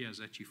eyebrow over here is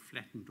actually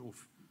flattened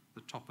off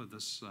the top of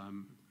this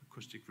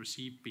acoustic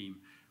receive beam,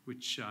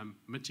 which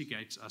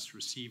mitigates us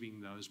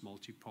receiving those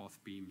multipath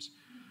beams,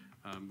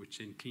 which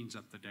then cleans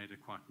up the data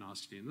quite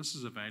nicely. And this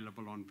is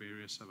available on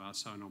various of our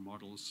sonar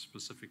models,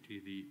 specifically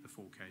the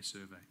 4K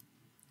survey.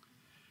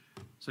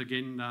 So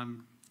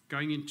again,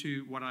 going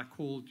into what I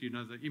called,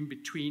 the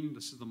in-between,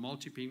 this is the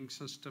multi-beam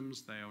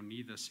systems. They are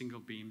neither single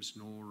beams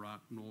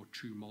nor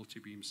true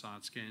multi-beam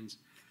side scans.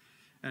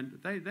 And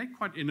they're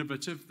quite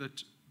innovative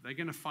that they're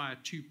going to fire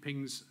 2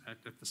 pings at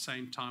the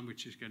same time,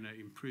 which is going to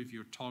improve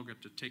your target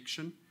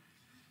detection.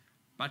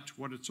 But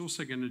what it's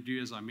also going to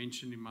do, as I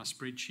mentioned in my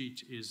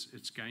spreadsheet, is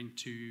it's going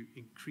to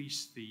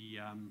increase the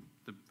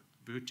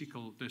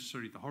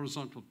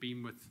horizontal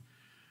beam width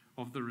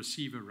of the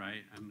receiver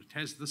array, and it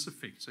has this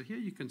effect. So here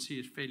you can see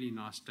it's fairly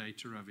nice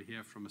data over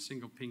here from a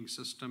single ping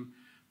system.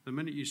 The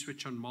minute you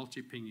switch on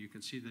multi-ping, you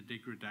can see the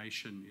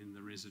degradation in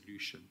the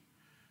resolution.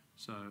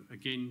 So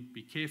again,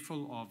 be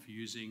careful of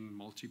using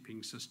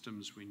multi-ping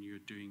systems when you're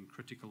doing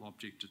critical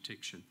object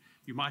detection.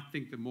 You might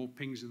think the more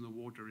pings in the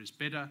water is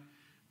better,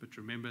 but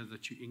remember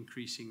that you're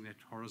increasing that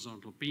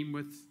horizontal beam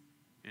width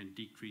and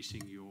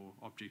decreasing your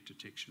object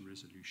detection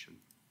resolution.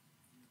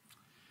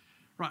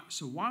 Right,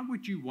 so why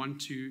would you want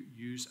to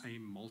use a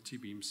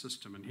multi-beam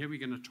system? And here we're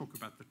going to talk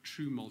about the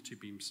true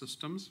multi-beam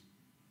systems.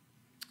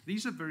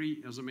 These are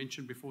as I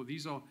mentioned before,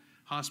 these are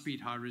high-speed,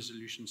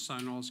 high-resolution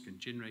sonars, can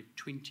generate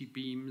 20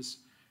 beams,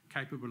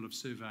 capable of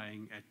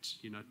surveying at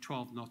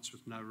 12 knots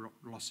with no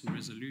loss in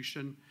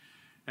resolution.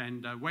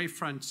 And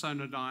Wavefront,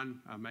 Sonodyne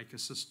make a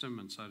system,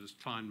 and so does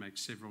Klein make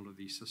several of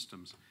these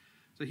systems.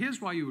 So here's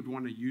why you would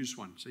want to use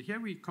one. So here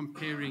we're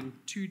comparing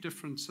 2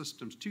 different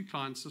systems, 2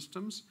 Klein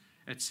systems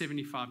at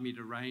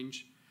 75-meter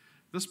range.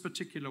 This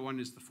particular one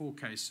is the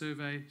 4K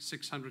survey,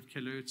 600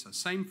 kilohertz, so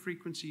same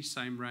frequency,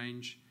 same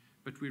range,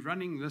 but we're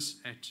running this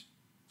at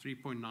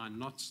 3.9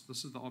 knots.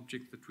 This is the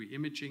object that we're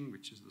imaging,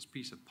 which is this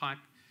piece of pipe.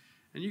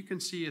 And you can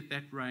see at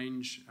that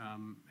range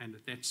and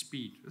at that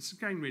speed, this is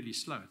going really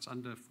slow. It's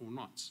under 4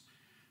 knots.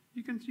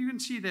 You can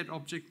see that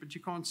object, but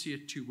you can't see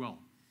it too well.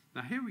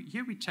 Now here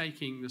we're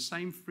taking the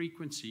same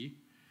frequency,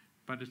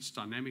 but it's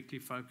dynamically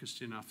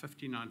focused in our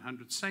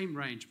 5900, same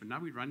range, but now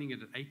we're running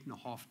it at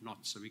 8.5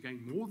 knots, so we're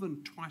going more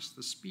than twice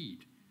the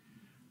speed.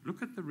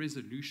 Look at the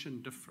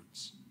resolution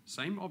difference.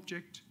 Same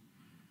object.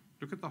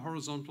 Look at the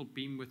horizontal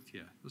beam width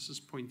here. This is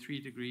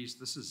 0.3 degrees.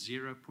 This is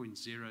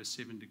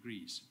 0.07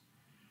 degrees.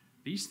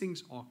 These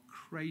things are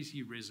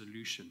crazy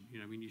resolution.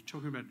 When you're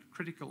talking about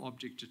critical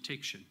object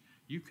detection,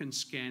 you can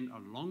scan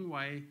a long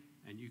way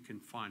and you can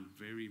find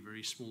very,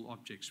 very small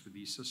objects with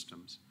these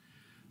systems.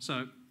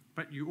 So,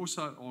 but you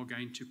also are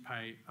going to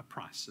pay a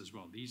price as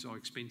well. These are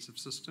expensive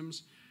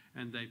systems,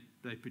 and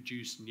they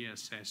produce near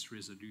SAS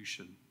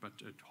resolution, but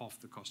at half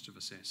the cost of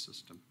a SAS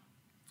system.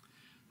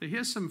 So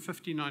here's some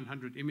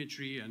 5900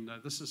 imagery, and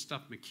this is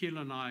stuff McKeel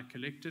and I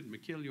collected.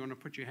 McKeel, you want to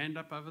put your hand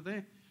up over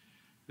there?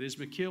 There's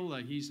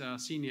McKeel. He's our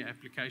senior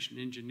application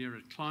engineer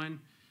at Klein,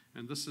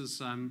 and this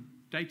is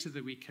data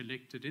that we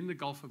collected in the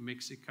Gulf of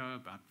Mexico,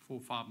 about 4 or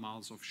 5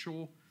 miles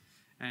offshore.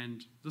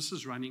 And this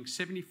is running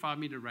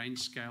 75-meter range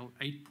scale,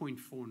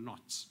 8.4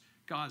 knots.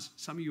 Guys,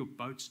 some of your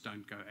boats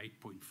don't go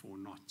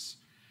 8.4 knots.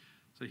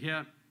 So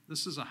here,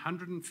 this is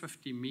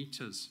 150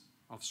 meters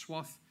of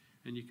swath,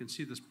 and you can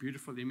see this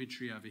beautiful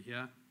imagery over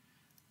here.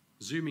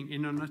 Zooming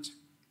in on it,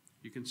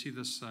 you can see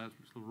this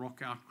little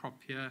rock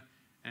outcrop here,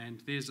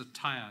 and there's a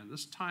tire.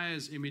 This tire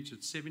is imaged at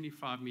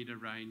 75-meter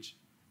range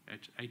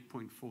at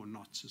 8.4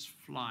 knots, is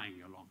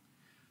flying along.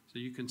 So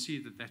you can see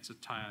that that's a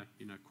tire,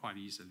 quite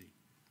easily.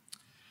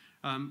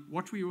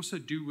 What we also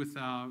do with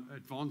our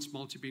advanced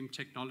multi-beam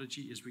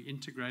technology is we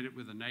integrate it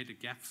with a nadir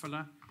gap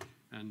filler.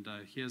 And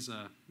here's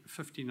a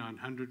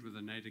 5900 with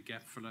a nadir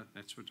gap filler.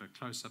 That's what a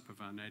close-up of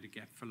our nadir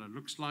gap filler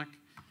looks like.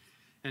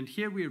 And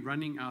here we're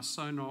running our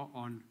sonar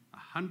on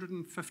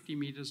 150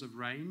 meters of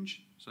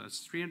range. So it's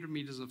 300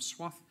 meters of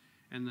swath,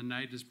 and the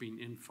nadir's been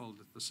infilled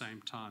at the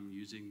same time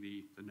using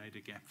the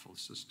nadir gap fill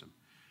system.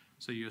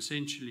 So you're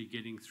essentially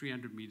getting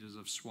 300 meters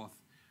of swath,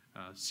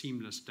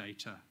 seamless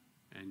data,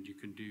 and you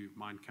can do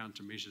mine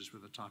countermeasures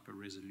with the type of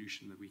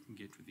resolution that we can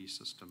get with these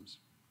systems.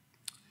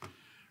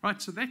 Right,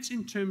 so that's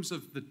in terms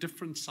of the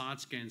different side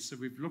scans. So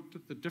we've looked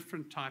at the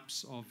different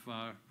types of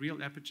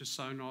real aperture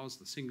sonars,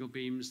 the single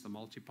beams, the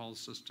multipole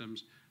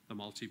systems, the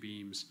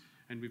multi-beams,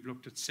 and we've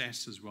looked at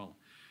SAS as well.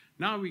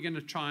 Now we're going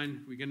to try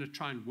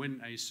and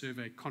win a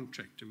survey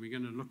contract, and we're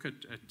going to look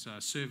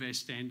at survey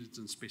standards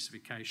and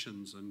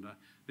specifications, and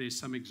there's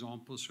some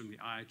examples from the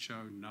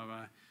IHO,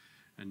 NOAA,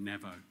 and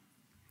NAVO.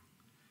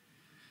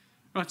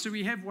 Right, so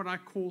we have what I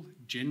call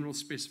general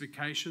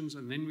specifications,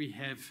 and then we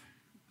have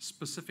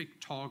specific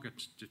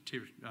target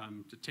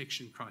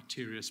detection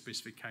criteria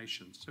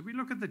specifications. So we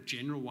look at the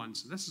general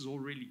ones. This is all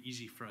really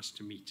easy for us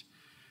to meet.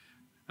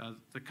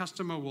 The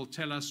customer will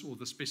tell us, or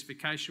the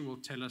specification will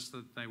tell us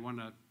that they want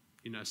a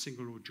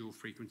single or dual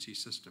frequency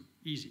system.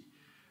 Easy.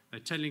 They're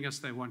telling us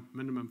they want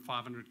minimum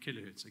 500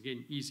 kilohertz.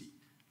 Again, easy.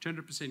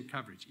 200%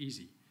 coverage.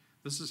 Easy.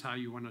 This is how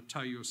you want to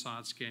tow your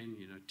side scan,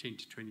 10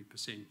 to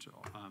 20%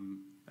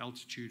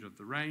 altitude of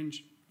the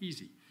range.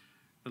 Easy.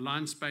 The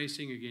line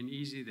spacing, again,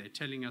 easy. They're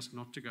telling us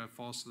not to go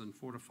faster than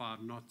 4 to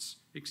 5 knots,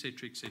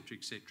 etc., etc.,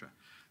 etc.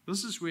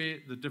 This is where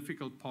the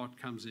difficult part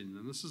comes in,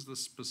 and this is the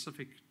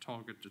specific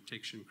target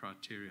detection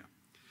criteria.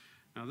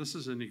 Now, this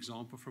is an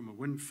example from a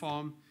wind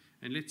farm,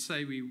 and let's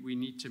say we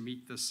need to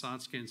meet the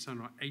side scan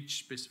sonar H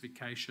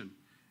specification,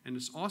 and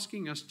it's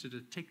asking us to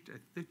detect a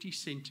 30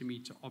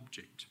 centimeter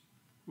object.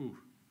 Ooh,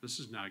 this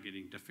is now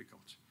getting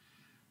difficult.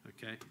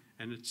 Okay,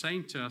 and it's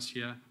saying to us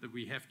here that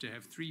we have to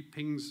have 3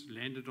 pings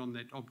landed on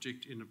that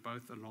object in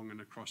both along and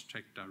across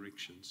track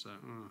direction. So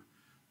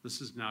this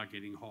is now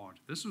getting hard.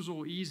 This was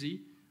all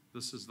easy.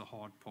 This is the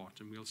hard part,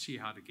 and we'll see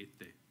how to get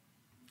there.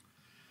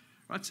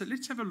 Right, so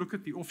let's have a look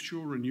at the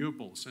offshore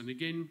renewables. And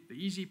again, the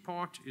easy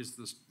part is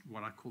this,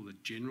 what I call the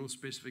general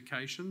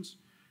specifications,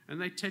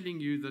 and they're telling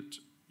you that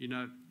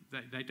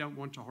they don't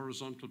want a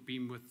horizontal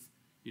beam with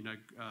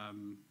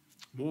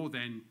more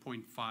than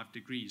 0.5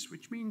 degrees,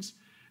 which means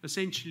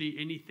essentially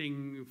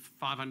anything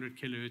 500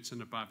 kilohertz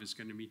and above is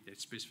going to meet that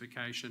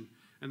specification.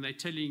 And they're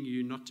telling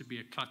you not to be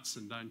a klutz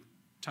and don't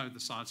tow the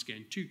side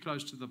scan too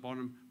close to the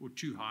bottom or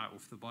too high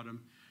off the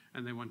bottom.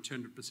 And they want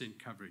 200%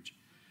 coverage.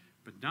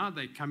 But now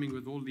they're coming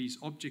with all these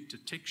object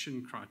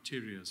detection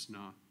criteria.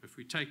 Now, if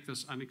we take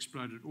this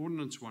unexploded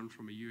ordnance one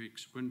from a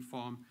UX wind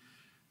farm,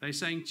 they're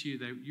saying to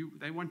you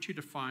they want you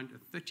to find a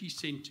 30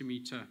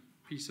 centimeter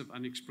piece of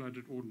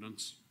unexploded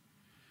ordnance.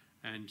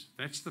 And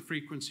that's the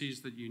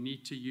frequencies that you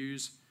need to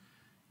use.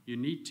 You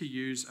need to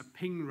use a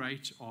ping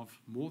rate of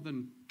more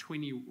than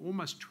 20,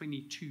 almost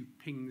 22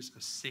 pings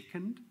a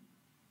second.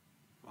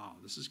 Wow,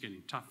 this is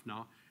getting tough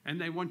now. And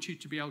they want you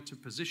to be able to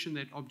position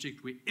that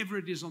object wherever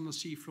it is on the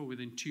seafloor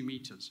within 2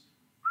 meters.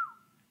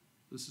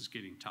 This is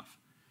getting tough.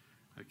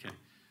 Okay.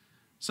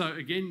 So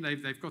again,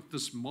 they've got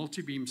this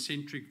multi-beam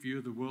centric view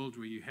of the world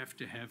where you have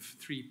to have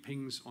 3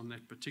 pings on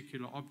that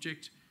particular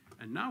object.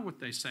 And now what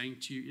they're saying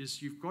to you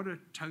is you've got to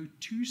tow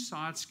 2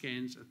 side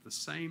scans at the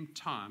same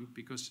time,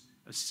 because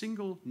a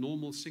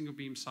normal single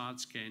beam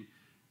side scan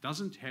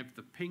doesn't have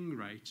the ping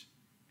rate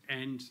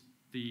and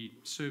the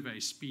survey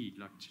speed,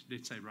 like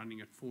let's say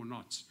running at 4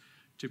 knots,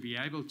 to be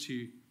able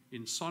to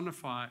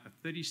insonify a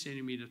 30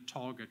 centimeter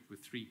target with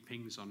 3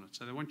 pings on it.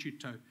 So they want you to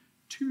tow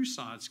 2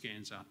 side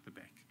scans out the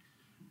back.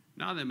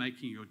 Now they're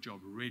making your job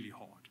really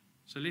hard.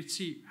 So let's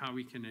see how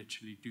we can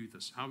actually do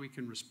this, how we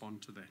can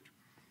respond to that.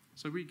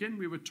 So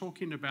we were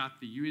talking about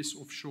the US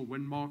offshore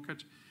wind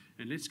market,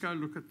 and let's go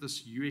look at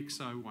this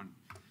UXO one.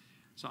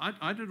 So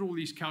I did all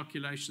these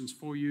calculations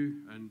for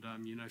you, and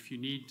if you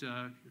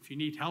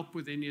need help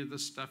with any of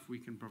this stuff, we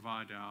can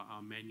provide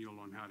our manual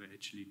on how to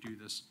actually do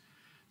this.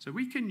 So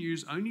we can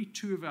use only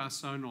 2 of our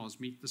sonars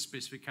meet the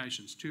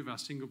specifications, 2 of our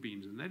single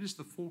beams, and that is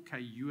the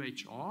 4K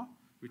UHR,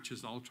 which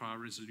is the ultra high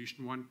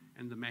resolution one,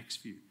 and the max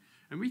view.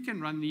 And we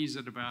can run these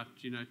at about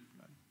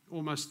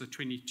almost the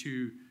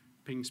 22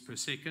 pings per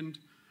second.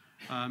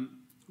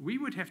 We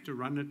would have to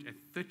run it at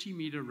 30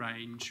 meter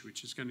range,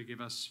 which is going to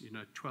give us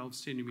 12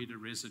 centimeter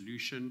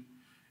resolution,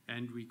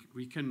 and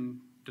we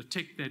can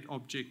detect that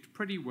object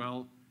pretty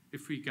well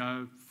if we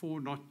go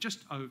 4 knots,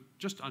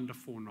 just under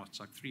 4 knots,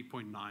 like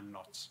 3.9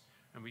 knots,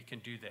 and we can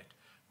do that.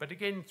 But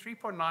again,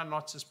 3.9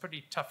 knots is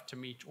pretty tough to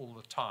meet all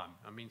the time.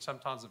 I mean,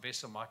 sometimes the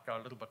vessel might go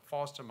a little bit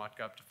faster, might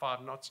go up to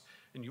 5 knots,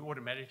 and you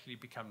automatically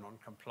become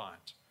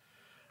non-compliant.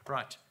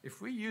 Right,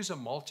 if we use a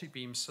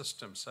multi-beam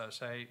system, so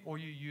say, or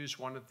you use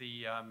one of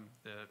the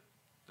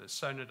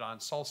Sonodyne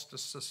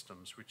Solstice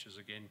systems, which is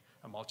again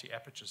a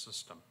multi-aperture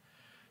system.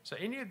 So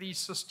any of these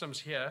systems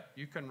here,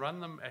 you can run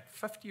them at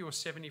 50 or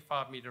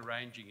 75 meter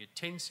range. You get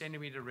 10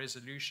 centimeter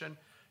resolution.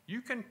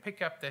 You can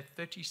pick up that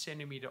 30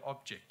 centimeter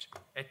object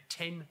at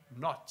 10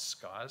 knots,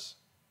 guys.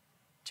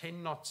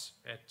 10 knots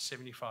at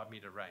 75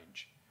 meter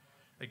range.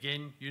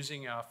 Again,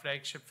 using our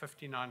flagship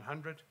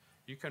 5900,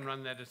 you can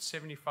run that at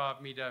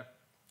 75 meter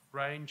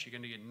range. You're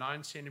going to get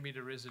 9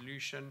 centimeter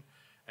resolution,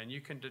 and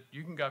you can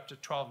go up to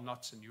 12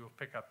 knots and you will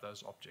pick up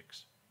those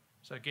objects.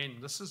 So again,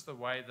 this is the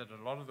way that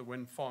a lot of the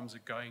wind farms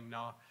are going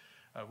now.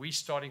 We're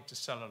starting to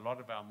sell a lot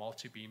of our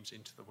multi-beams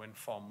into the wind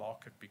farm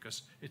market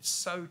because it's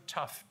so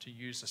tough to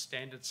use a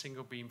standard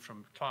single beam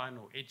from Klein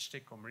or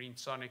EdgeTech or Marine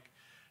Sonic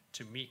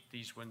to meet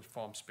these wind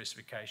farm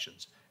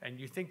specifications. And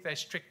you think they're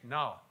strict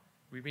now.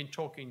 We've been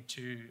talking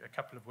to a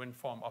couple of wind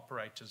farm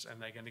operators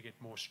and they're going to get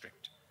more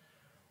strict.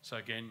 So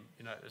again,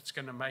 you know, it's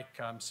going to make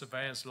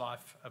surveyors'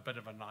 life a bit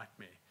of a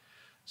nightmare.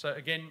 So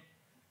again,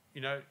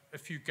 you know,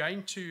 if you're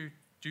going to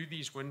do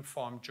these wind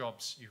farm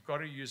jobs, you've got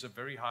to use a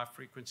very high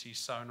frequency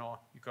sonar.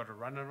 You've got to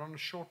run it on a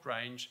short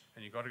range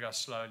and you've got to go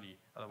slowly.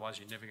 Otherwise,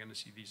 you're never going to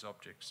see these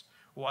objects.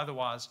 Or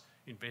otherwise,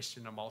 invest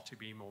in a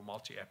multi-beam or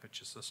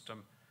multi-aperture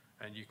system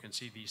and you can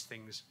see these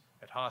things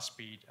at high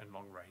speed and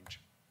long range.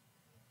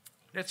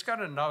 Let's go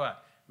to NOAA.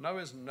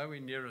 NOAA is nowhere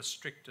near as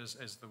strict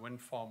as the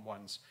wind farm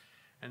ones.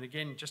 And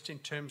again, just in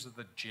terms of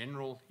the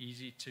general,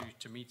 easy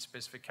to meet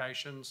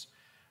specifications,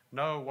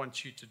 NOAA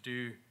wants you to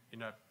do, you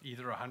know,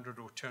 either 100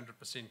 or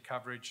 200%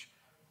 coverage.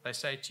 They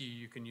say to you,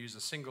 you can use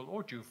a single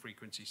or dual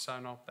frequency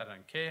sonar. They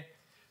don't care.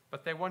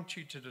 But they want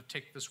you to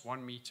detect this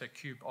 1 meter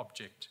cube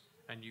object,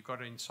 and you've got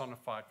to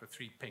insonify it with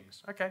 3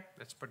 pings. Okay,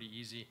 that's pretty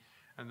easy.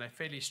 And they're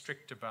fairly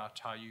strict about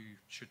how you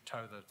should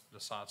tow the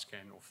side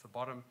scan off the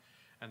bottom.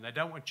 And they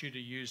don't want you to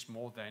use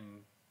more than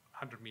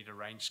 100 meter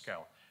range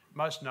scale.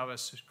 Most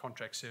NOAA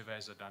contract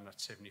surveys are done at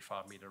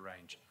 75 meter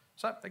range.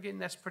 So again,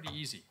 that's pretty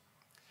easy.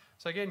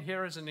 So again,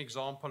 here is an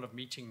example of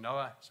meeting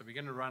NOAA. So we're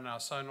going to run our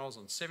sonars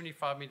on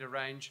 75 meter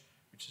range,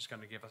 which is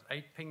going to give us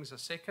 8 pings a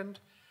second.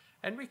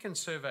 And we can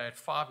survey at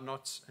 5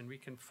 knots, and we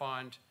can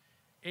find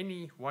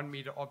any 1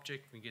 meter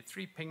object. We get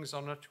 3 pings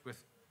on it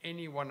with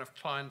any one of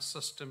Klein's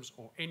systems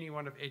or any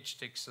one of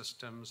EdgeTech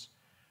systems.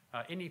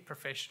 Any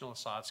professional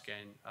side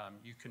scan,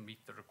 you can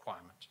meet the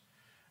requirement.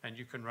 And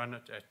you can run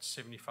it at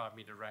 75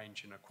 meter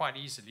range, you know, quite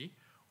easily.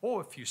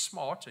 Or if you're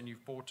smart and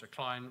you've bought a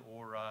Klein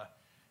or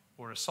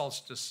a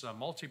Solstice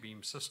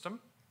multi-beam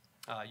system,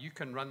 you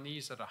can run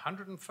these at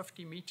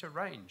 150 meter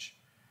range,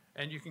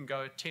 and you can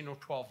go at 10 or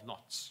 12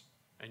 knots,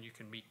 and you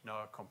can meet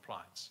NOAA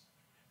compliance.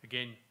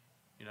 Again,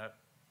 you know,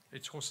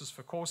 it's horses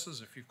for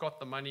courses. If you've got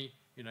the money,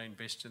 you know,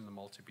 invest in the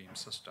multi-beam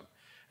system.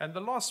 And the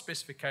last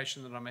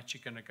specification that I'm actually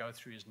going to go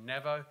through is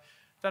NAVO.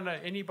 Don't know,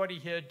 anybody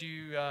here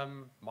do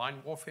mine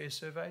warfare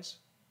surveys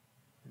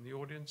in the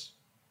audience?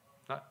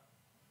 No?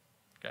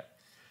 Okay.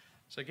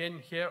 So again,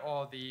 here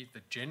are the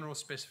general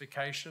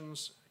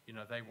specifications. You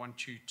know, they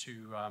want you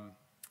to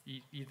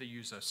either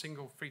use a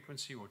single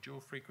frequency or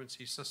dual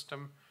frequency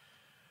system.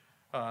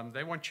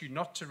 They want you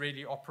not to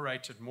really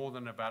operate at more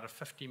than about a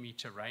 50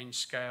 meter range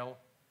scale,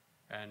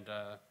 and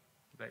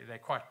they're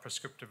quite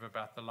prescriptive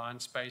about the line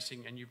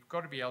spacing, and you've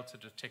got to be able to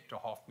detect a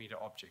half meter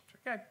object.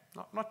 Okay,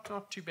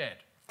 not too bad.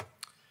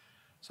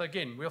 So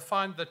again, we'll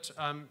find that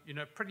you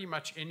know, pretty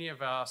much any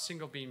of our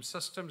single beam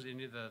systems,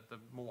 any of the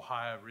more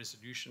higher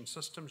resolution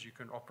systems, you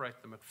can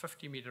operate them at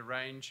 50 meter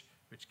range,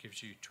 which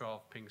gives you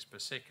 12 pings per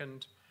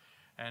second.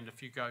 And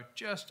if you go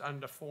just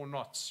under 4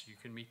 knots, you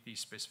can meet these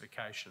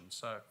specifications.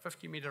 So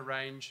 50 meter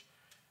range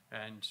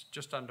and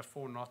just under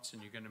 4 knots,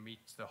 and you're going to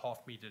meet the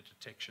half meter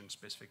detection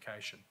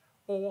specification.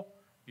 Or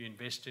you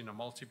invest in a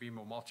multi-beam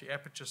or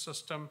multi-aperture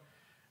system,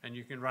 and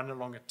you can run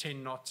along at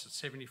 10 knots at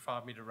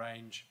 75 meter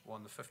range, or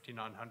on the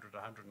 5900,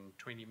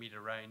 120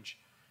 meter range,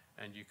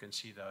 and you can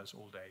see those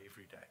all day,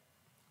 every day.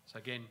 So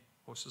again,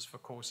 horses for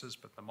courses,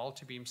 but the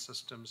multi-beam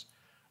systems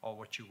are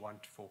what you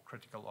want for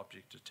critical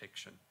object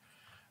detection.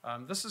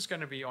 This is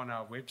going to be on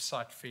our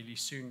website fairly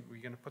soon.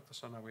 We're going to put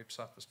this on our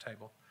website, this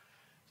table.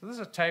 So this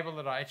is a table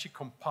that I actually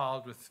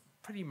compiled with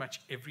pretty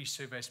much every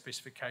survey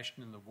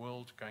specification in the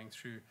world, going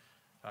through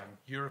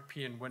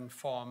European wind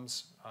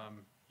farms,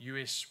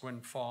 US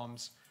wind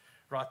farms,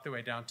 right the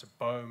way down to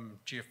BOEM,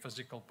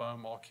 geophysical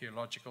BOEM,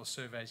 archaeological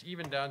surveys,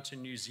 even down to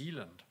New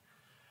Zealand.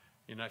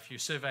 You know, if you're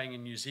surveying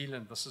in New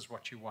Zealand, this is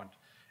what you want.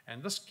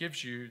 And this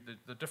gives you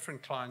the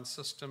different client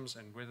systems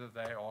and whether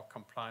they are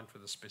compliant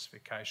with the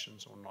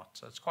specifications or not.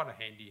 So it's quite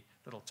a handy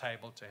little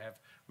table to have.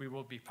 We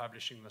will be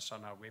publishing this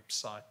on our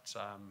website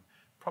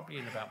probably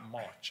in about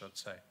March, I'd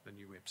say. The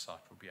new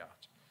website will be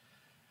out.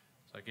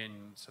 So again,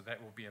 so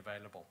that will be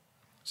available.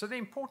 So the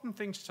important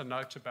things to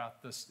note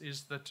about this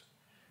is that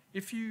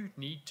if you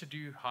need to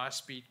do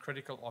high-speed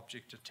critical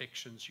object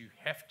detections, you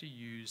have to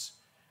use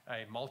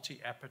a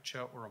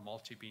multi-aperture or a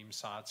multi-beam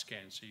side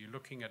scan. So you're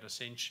looking at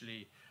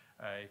essentially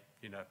a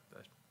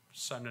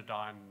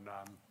Sonodyne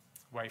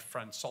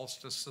wavefront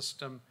Solstice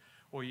system,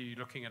 or you're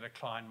looking at a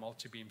Klein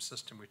multi-beam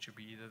system, which would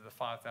be either the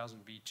 5000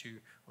 V2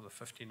 or the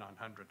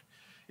 5900.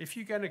 If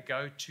you're going to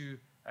go to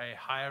a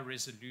higher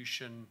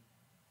resolution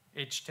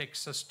edge tech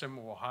system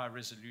or high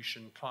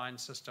resolution client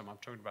system. I'm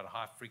talking about a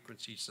high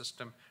frequency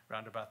system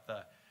around about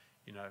the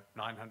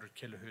 900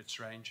 kilohertz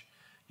range.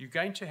 You're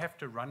going to have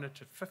to run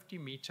it at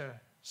 50-meter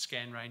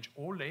scan range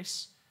or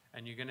less,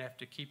 and you're going to have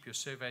to keep your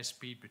survey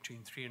speed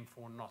between 3 and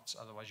 4 knots.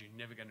 Otherwise, you're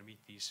never going to meet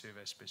these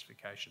survey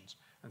specifications.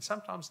 And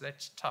sometimes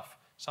that's tough.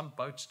 Some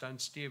boats don't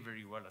steer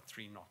very well at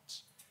 3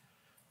 knots.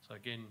 So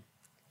again,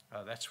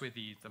 that's where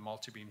the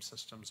multi-beam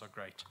systems are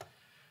great.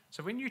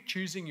 So when you're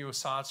choosing your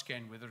side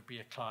scan, whether it be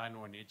a Klein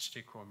or an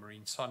EdgeTech or a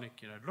Marine Sonic,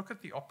 look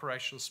at the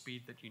operational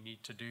speed that you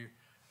need to do.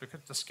 Look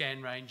at the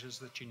scan ranges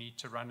that you need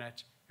to run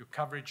at, your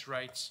coverage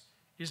rates.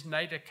 Is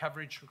NADA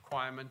coverage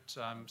requirement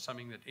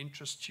something that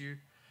interests you?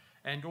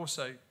 And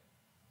also,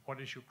 what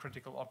is your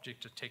critical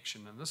object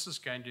detection? And this is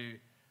going to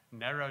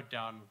narrow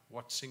down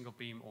what single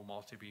beam or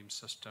multi-beam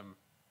system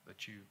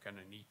that you're going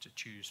to need to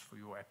choose for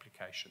your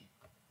application.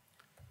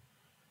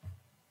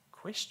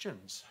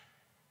 Questions?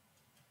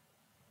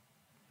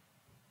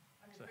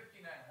 On your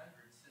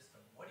 5900 system,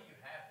 what do you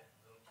have it?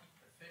 It'll keep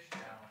the fish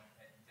down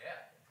at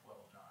depth at 12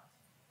 knots.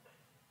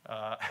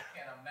 I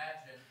can't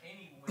imagine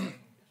any wing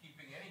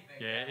keeping anything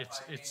down if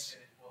I can't get it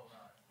at 12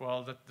 knots.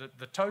 Well,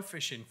 the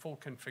towfish in full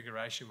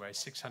configuration weighs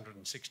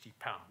 660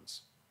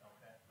 pounds.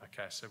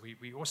 Okay, so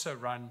we also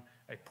run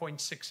a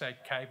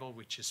 0.68 cable,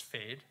 which is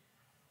fed.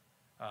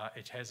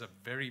 It has a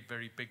very,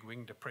 very big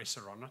wing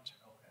depressor on it.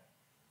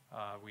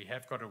 We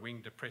have got a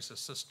wing depressor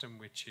system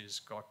which has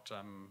got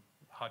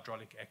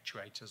hydraulic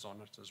actuators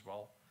on it as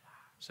well,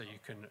 so you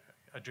can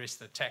address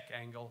the tack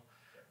angle.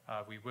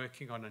 We're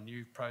working on a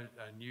new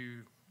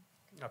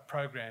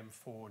program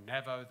for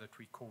NAVO that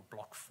we call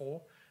Block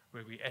 4,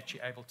 where we're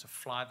actually able to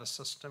fly the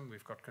system.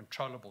 We've got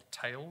controllable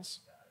tails,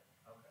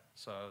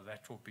 so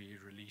that will be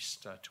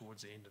released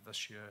towards the end of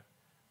this year.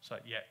 So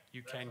yeah,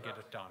 you can get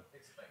it done.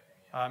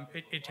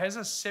 It has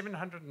a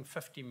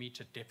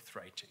 750-meter depth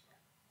rating.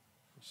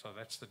 So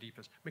that's the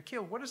deepest.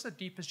 Michiel, what is the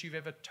deepest you've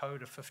ever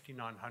towed a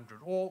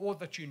 5900, or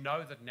that you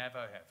know that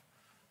NAVO have?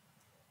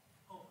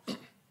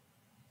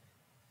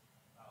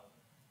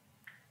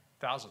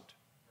 1,000.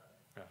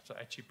 Yeah, so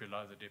actually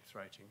below the depth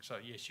rating. So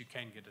yes, you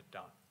can get it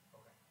done.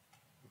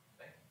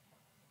 Thank you.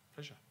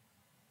 Pleasure.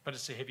 But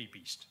it's a heavy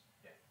beast.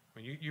 Yeah.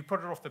 When you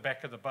put it off the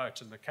back of the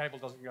boat and the cable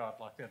doesn't go out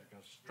like that, it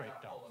goes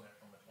straight down. Pulling it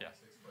from a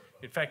 26-foot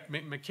boat. In fact,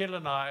 Michiel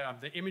and I,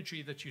 the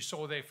imagery that you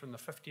saw there from the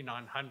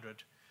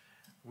 5900,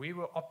 we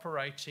were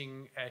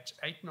operating at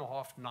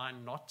 8.5,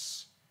 9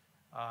 knots.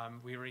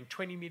 We were in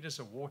 20 meters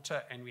of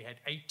water and we had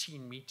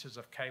 18 meters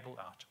of cable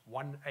out,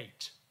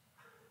 1/8.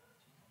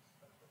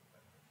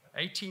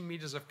 18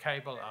 meters of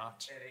cable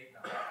out At 8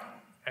 knots.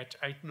 at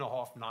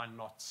 8.5, 9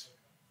 knots.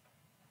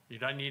 You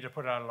don't need to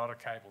put out a lot of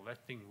cable.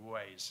 That thing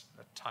weighs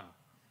a ton.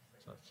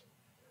 So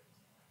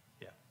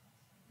yeah.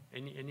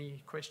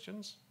 Any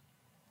questions?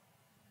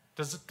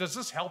 Does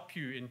this help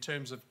you in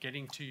terms of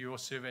getting to your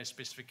survey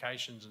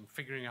specifications and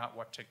figuring out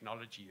what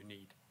technology you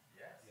need?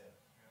 Yes.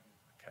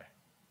 Okay.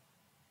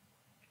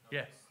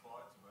 Yeah.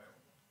 Slides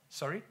available?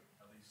 Sorry?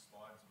 Are these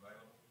slides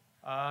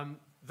available?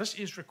 This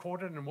is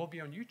recorded and will be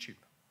on YouTube.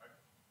 Okay.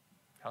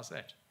 How's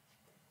that?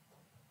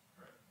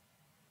 Great.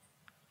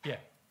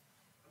 Yeah.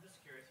 I'm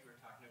just curious, you were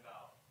talking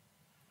about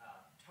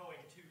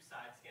towing 2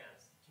 side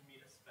scans to meet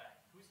a spec.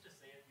 Who's to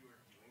say if you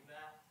were doing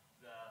that,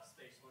 the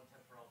spatial and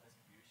temporal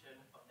distribution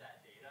of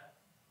that data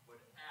would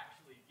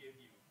actually give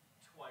you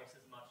twice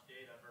as much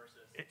data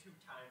versus 2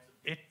 times of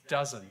the It exact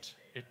doesn't. same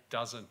data? It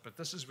doesn't. But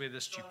this is where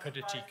the So I'm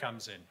stupidity surprised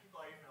comes that in. People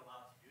are even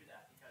allowed to do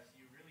that because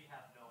you really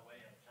have no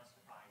way of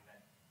justifying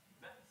that you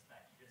met the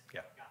spec. You just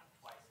Yeah. have gotten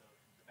twice of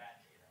the bad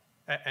data.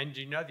 And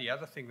you know the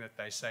other thing that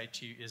they say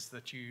to you is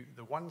that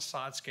the one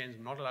side scan is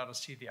not allowed to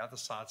see the other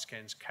side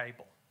scan's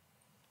cable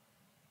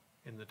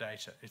in the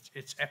data.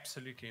 It's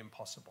absolutely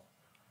impossible.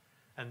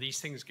 And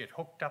these things get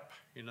hooked up.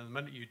 The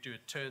minute you do a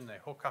turn, they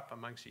hook up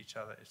amongst each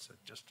other. It's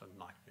just a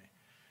nightmare.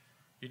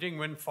 You're doing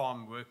wind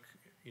farm work,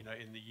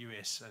 in the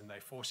US, and they're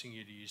forcing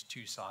you to use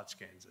 2 side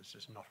scans. It's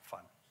just not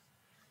fun.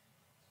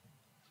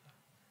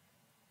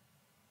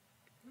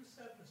 Who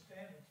set the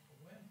standards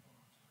for wind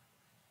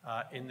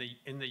farms?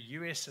 In the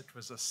US, it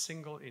was a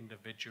single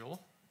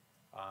individual.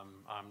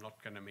 I'm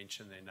not going to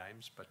mention their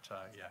names, but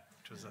yeah,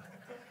 it was a.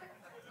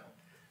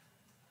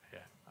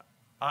 Yeah,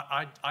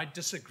 I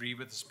disagree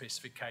with the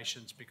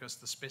specifications because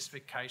the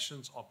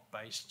specifications are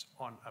based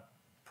on a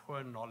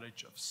poor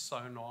knowledge of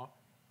sonar,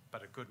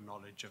 but a good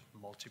knowledge of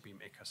multi-beam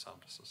echo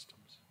sounder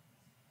systems.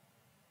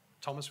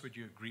 Thomas, would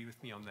you agree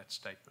with me on that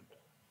statement?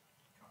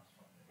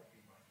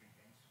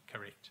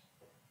 Correct.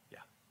 Yeah.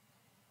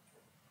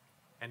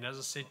 And as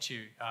I said to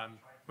you,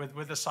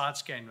 with a side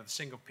scan, with a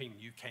single ping,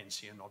 you can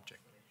see an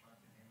object.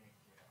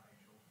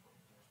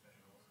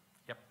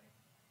 Yep.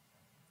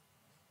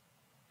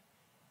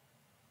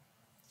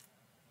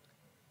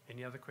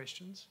 Any other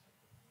questions?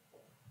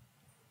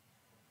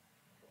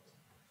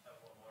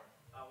 One more.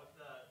 With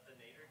the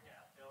nadir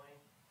gap filling,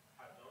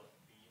 are those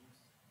beams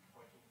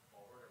pointing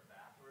forward or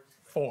backwards?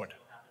 Forward.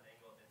 You'll have an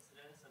angle of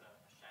incidence and a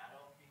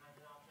shadow behind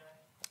an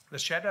object? The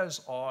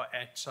shadows are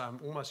at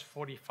almost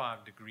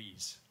 45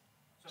 degrees.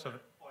 So So they're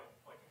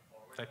pointing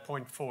They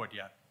point forward,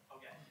 yeah.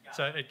 Okay, got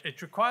So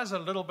it requires a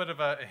little bit of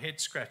a head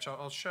scratch.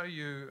 I'll show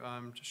you,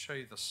 just show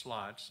you the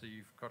slide. So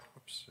you've got,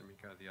 whoops, let me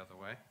go the other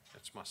way.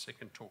 That's my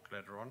second talk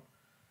later on.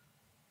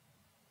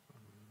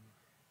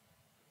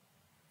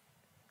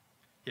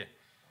 Yeah.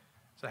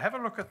 So have a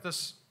look at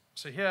this.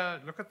 So here,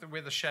 look at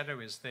where the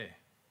shadow is there.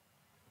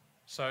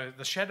 So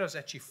the shadow is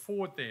actually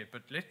forward there,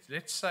 but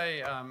let's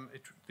say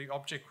the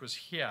object was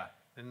here,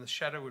 then the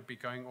shadow would be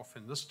going off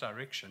in this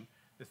direction.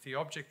 If the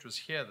object was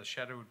here, the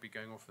shadow would be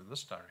going off in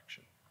this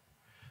direction.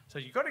 So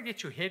you've got to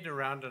get your head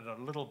around it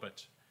a little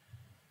bit,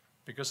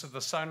 because of the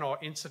sonar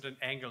incident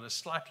angle is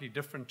slightly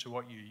different to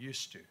what you're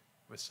used to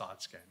with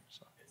side scan.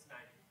 So. It's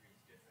 90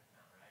 degrees different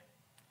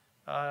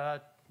now,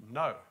 right?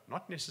 No,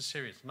 not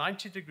necessarily. It's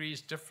 90 degrees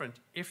different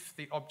if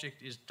the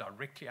object is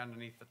directly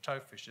underneath the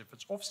toefish. If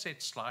it's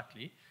offset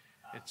slightly,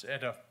 it's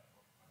at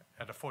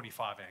a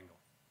 45 angle.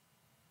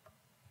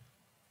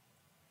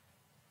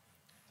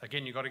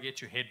 Again, you've got to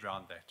get your head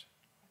around that.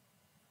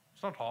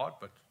 It's not hard,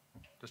 but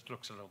this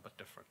looks a little bit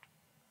different.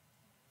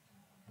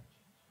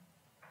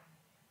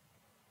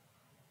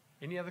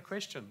 Any other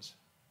questions?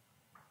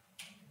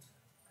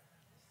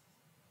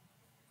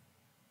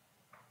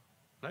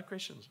 No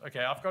questions? Okay,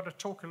 I've got to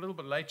talk a little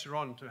bit later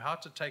on to how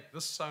to take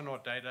this sonar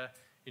data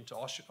into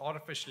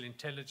artificial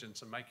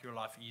intelligence and make your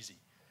life easy.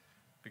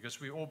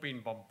 Because we've all been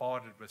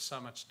bombarded with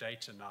so much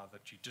data now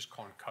that you just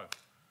can't cope.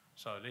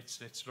 So let's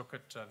look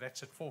at,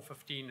 that's at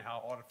 4:15,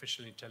 how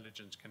artificial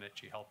intelligence can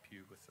actually help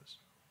you with this.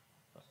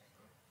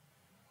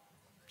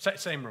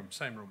 Same room,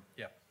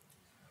 yeah.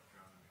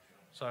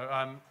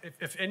 So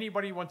if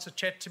anybody wants to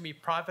chat to me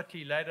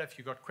privately later, if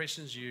you've got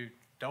questions you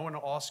don't want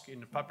to ask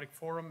in a public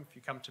forum, if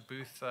you come to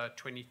booth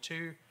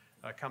 22,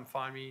 come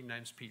find me.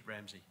 Name's Pete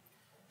Ramsay.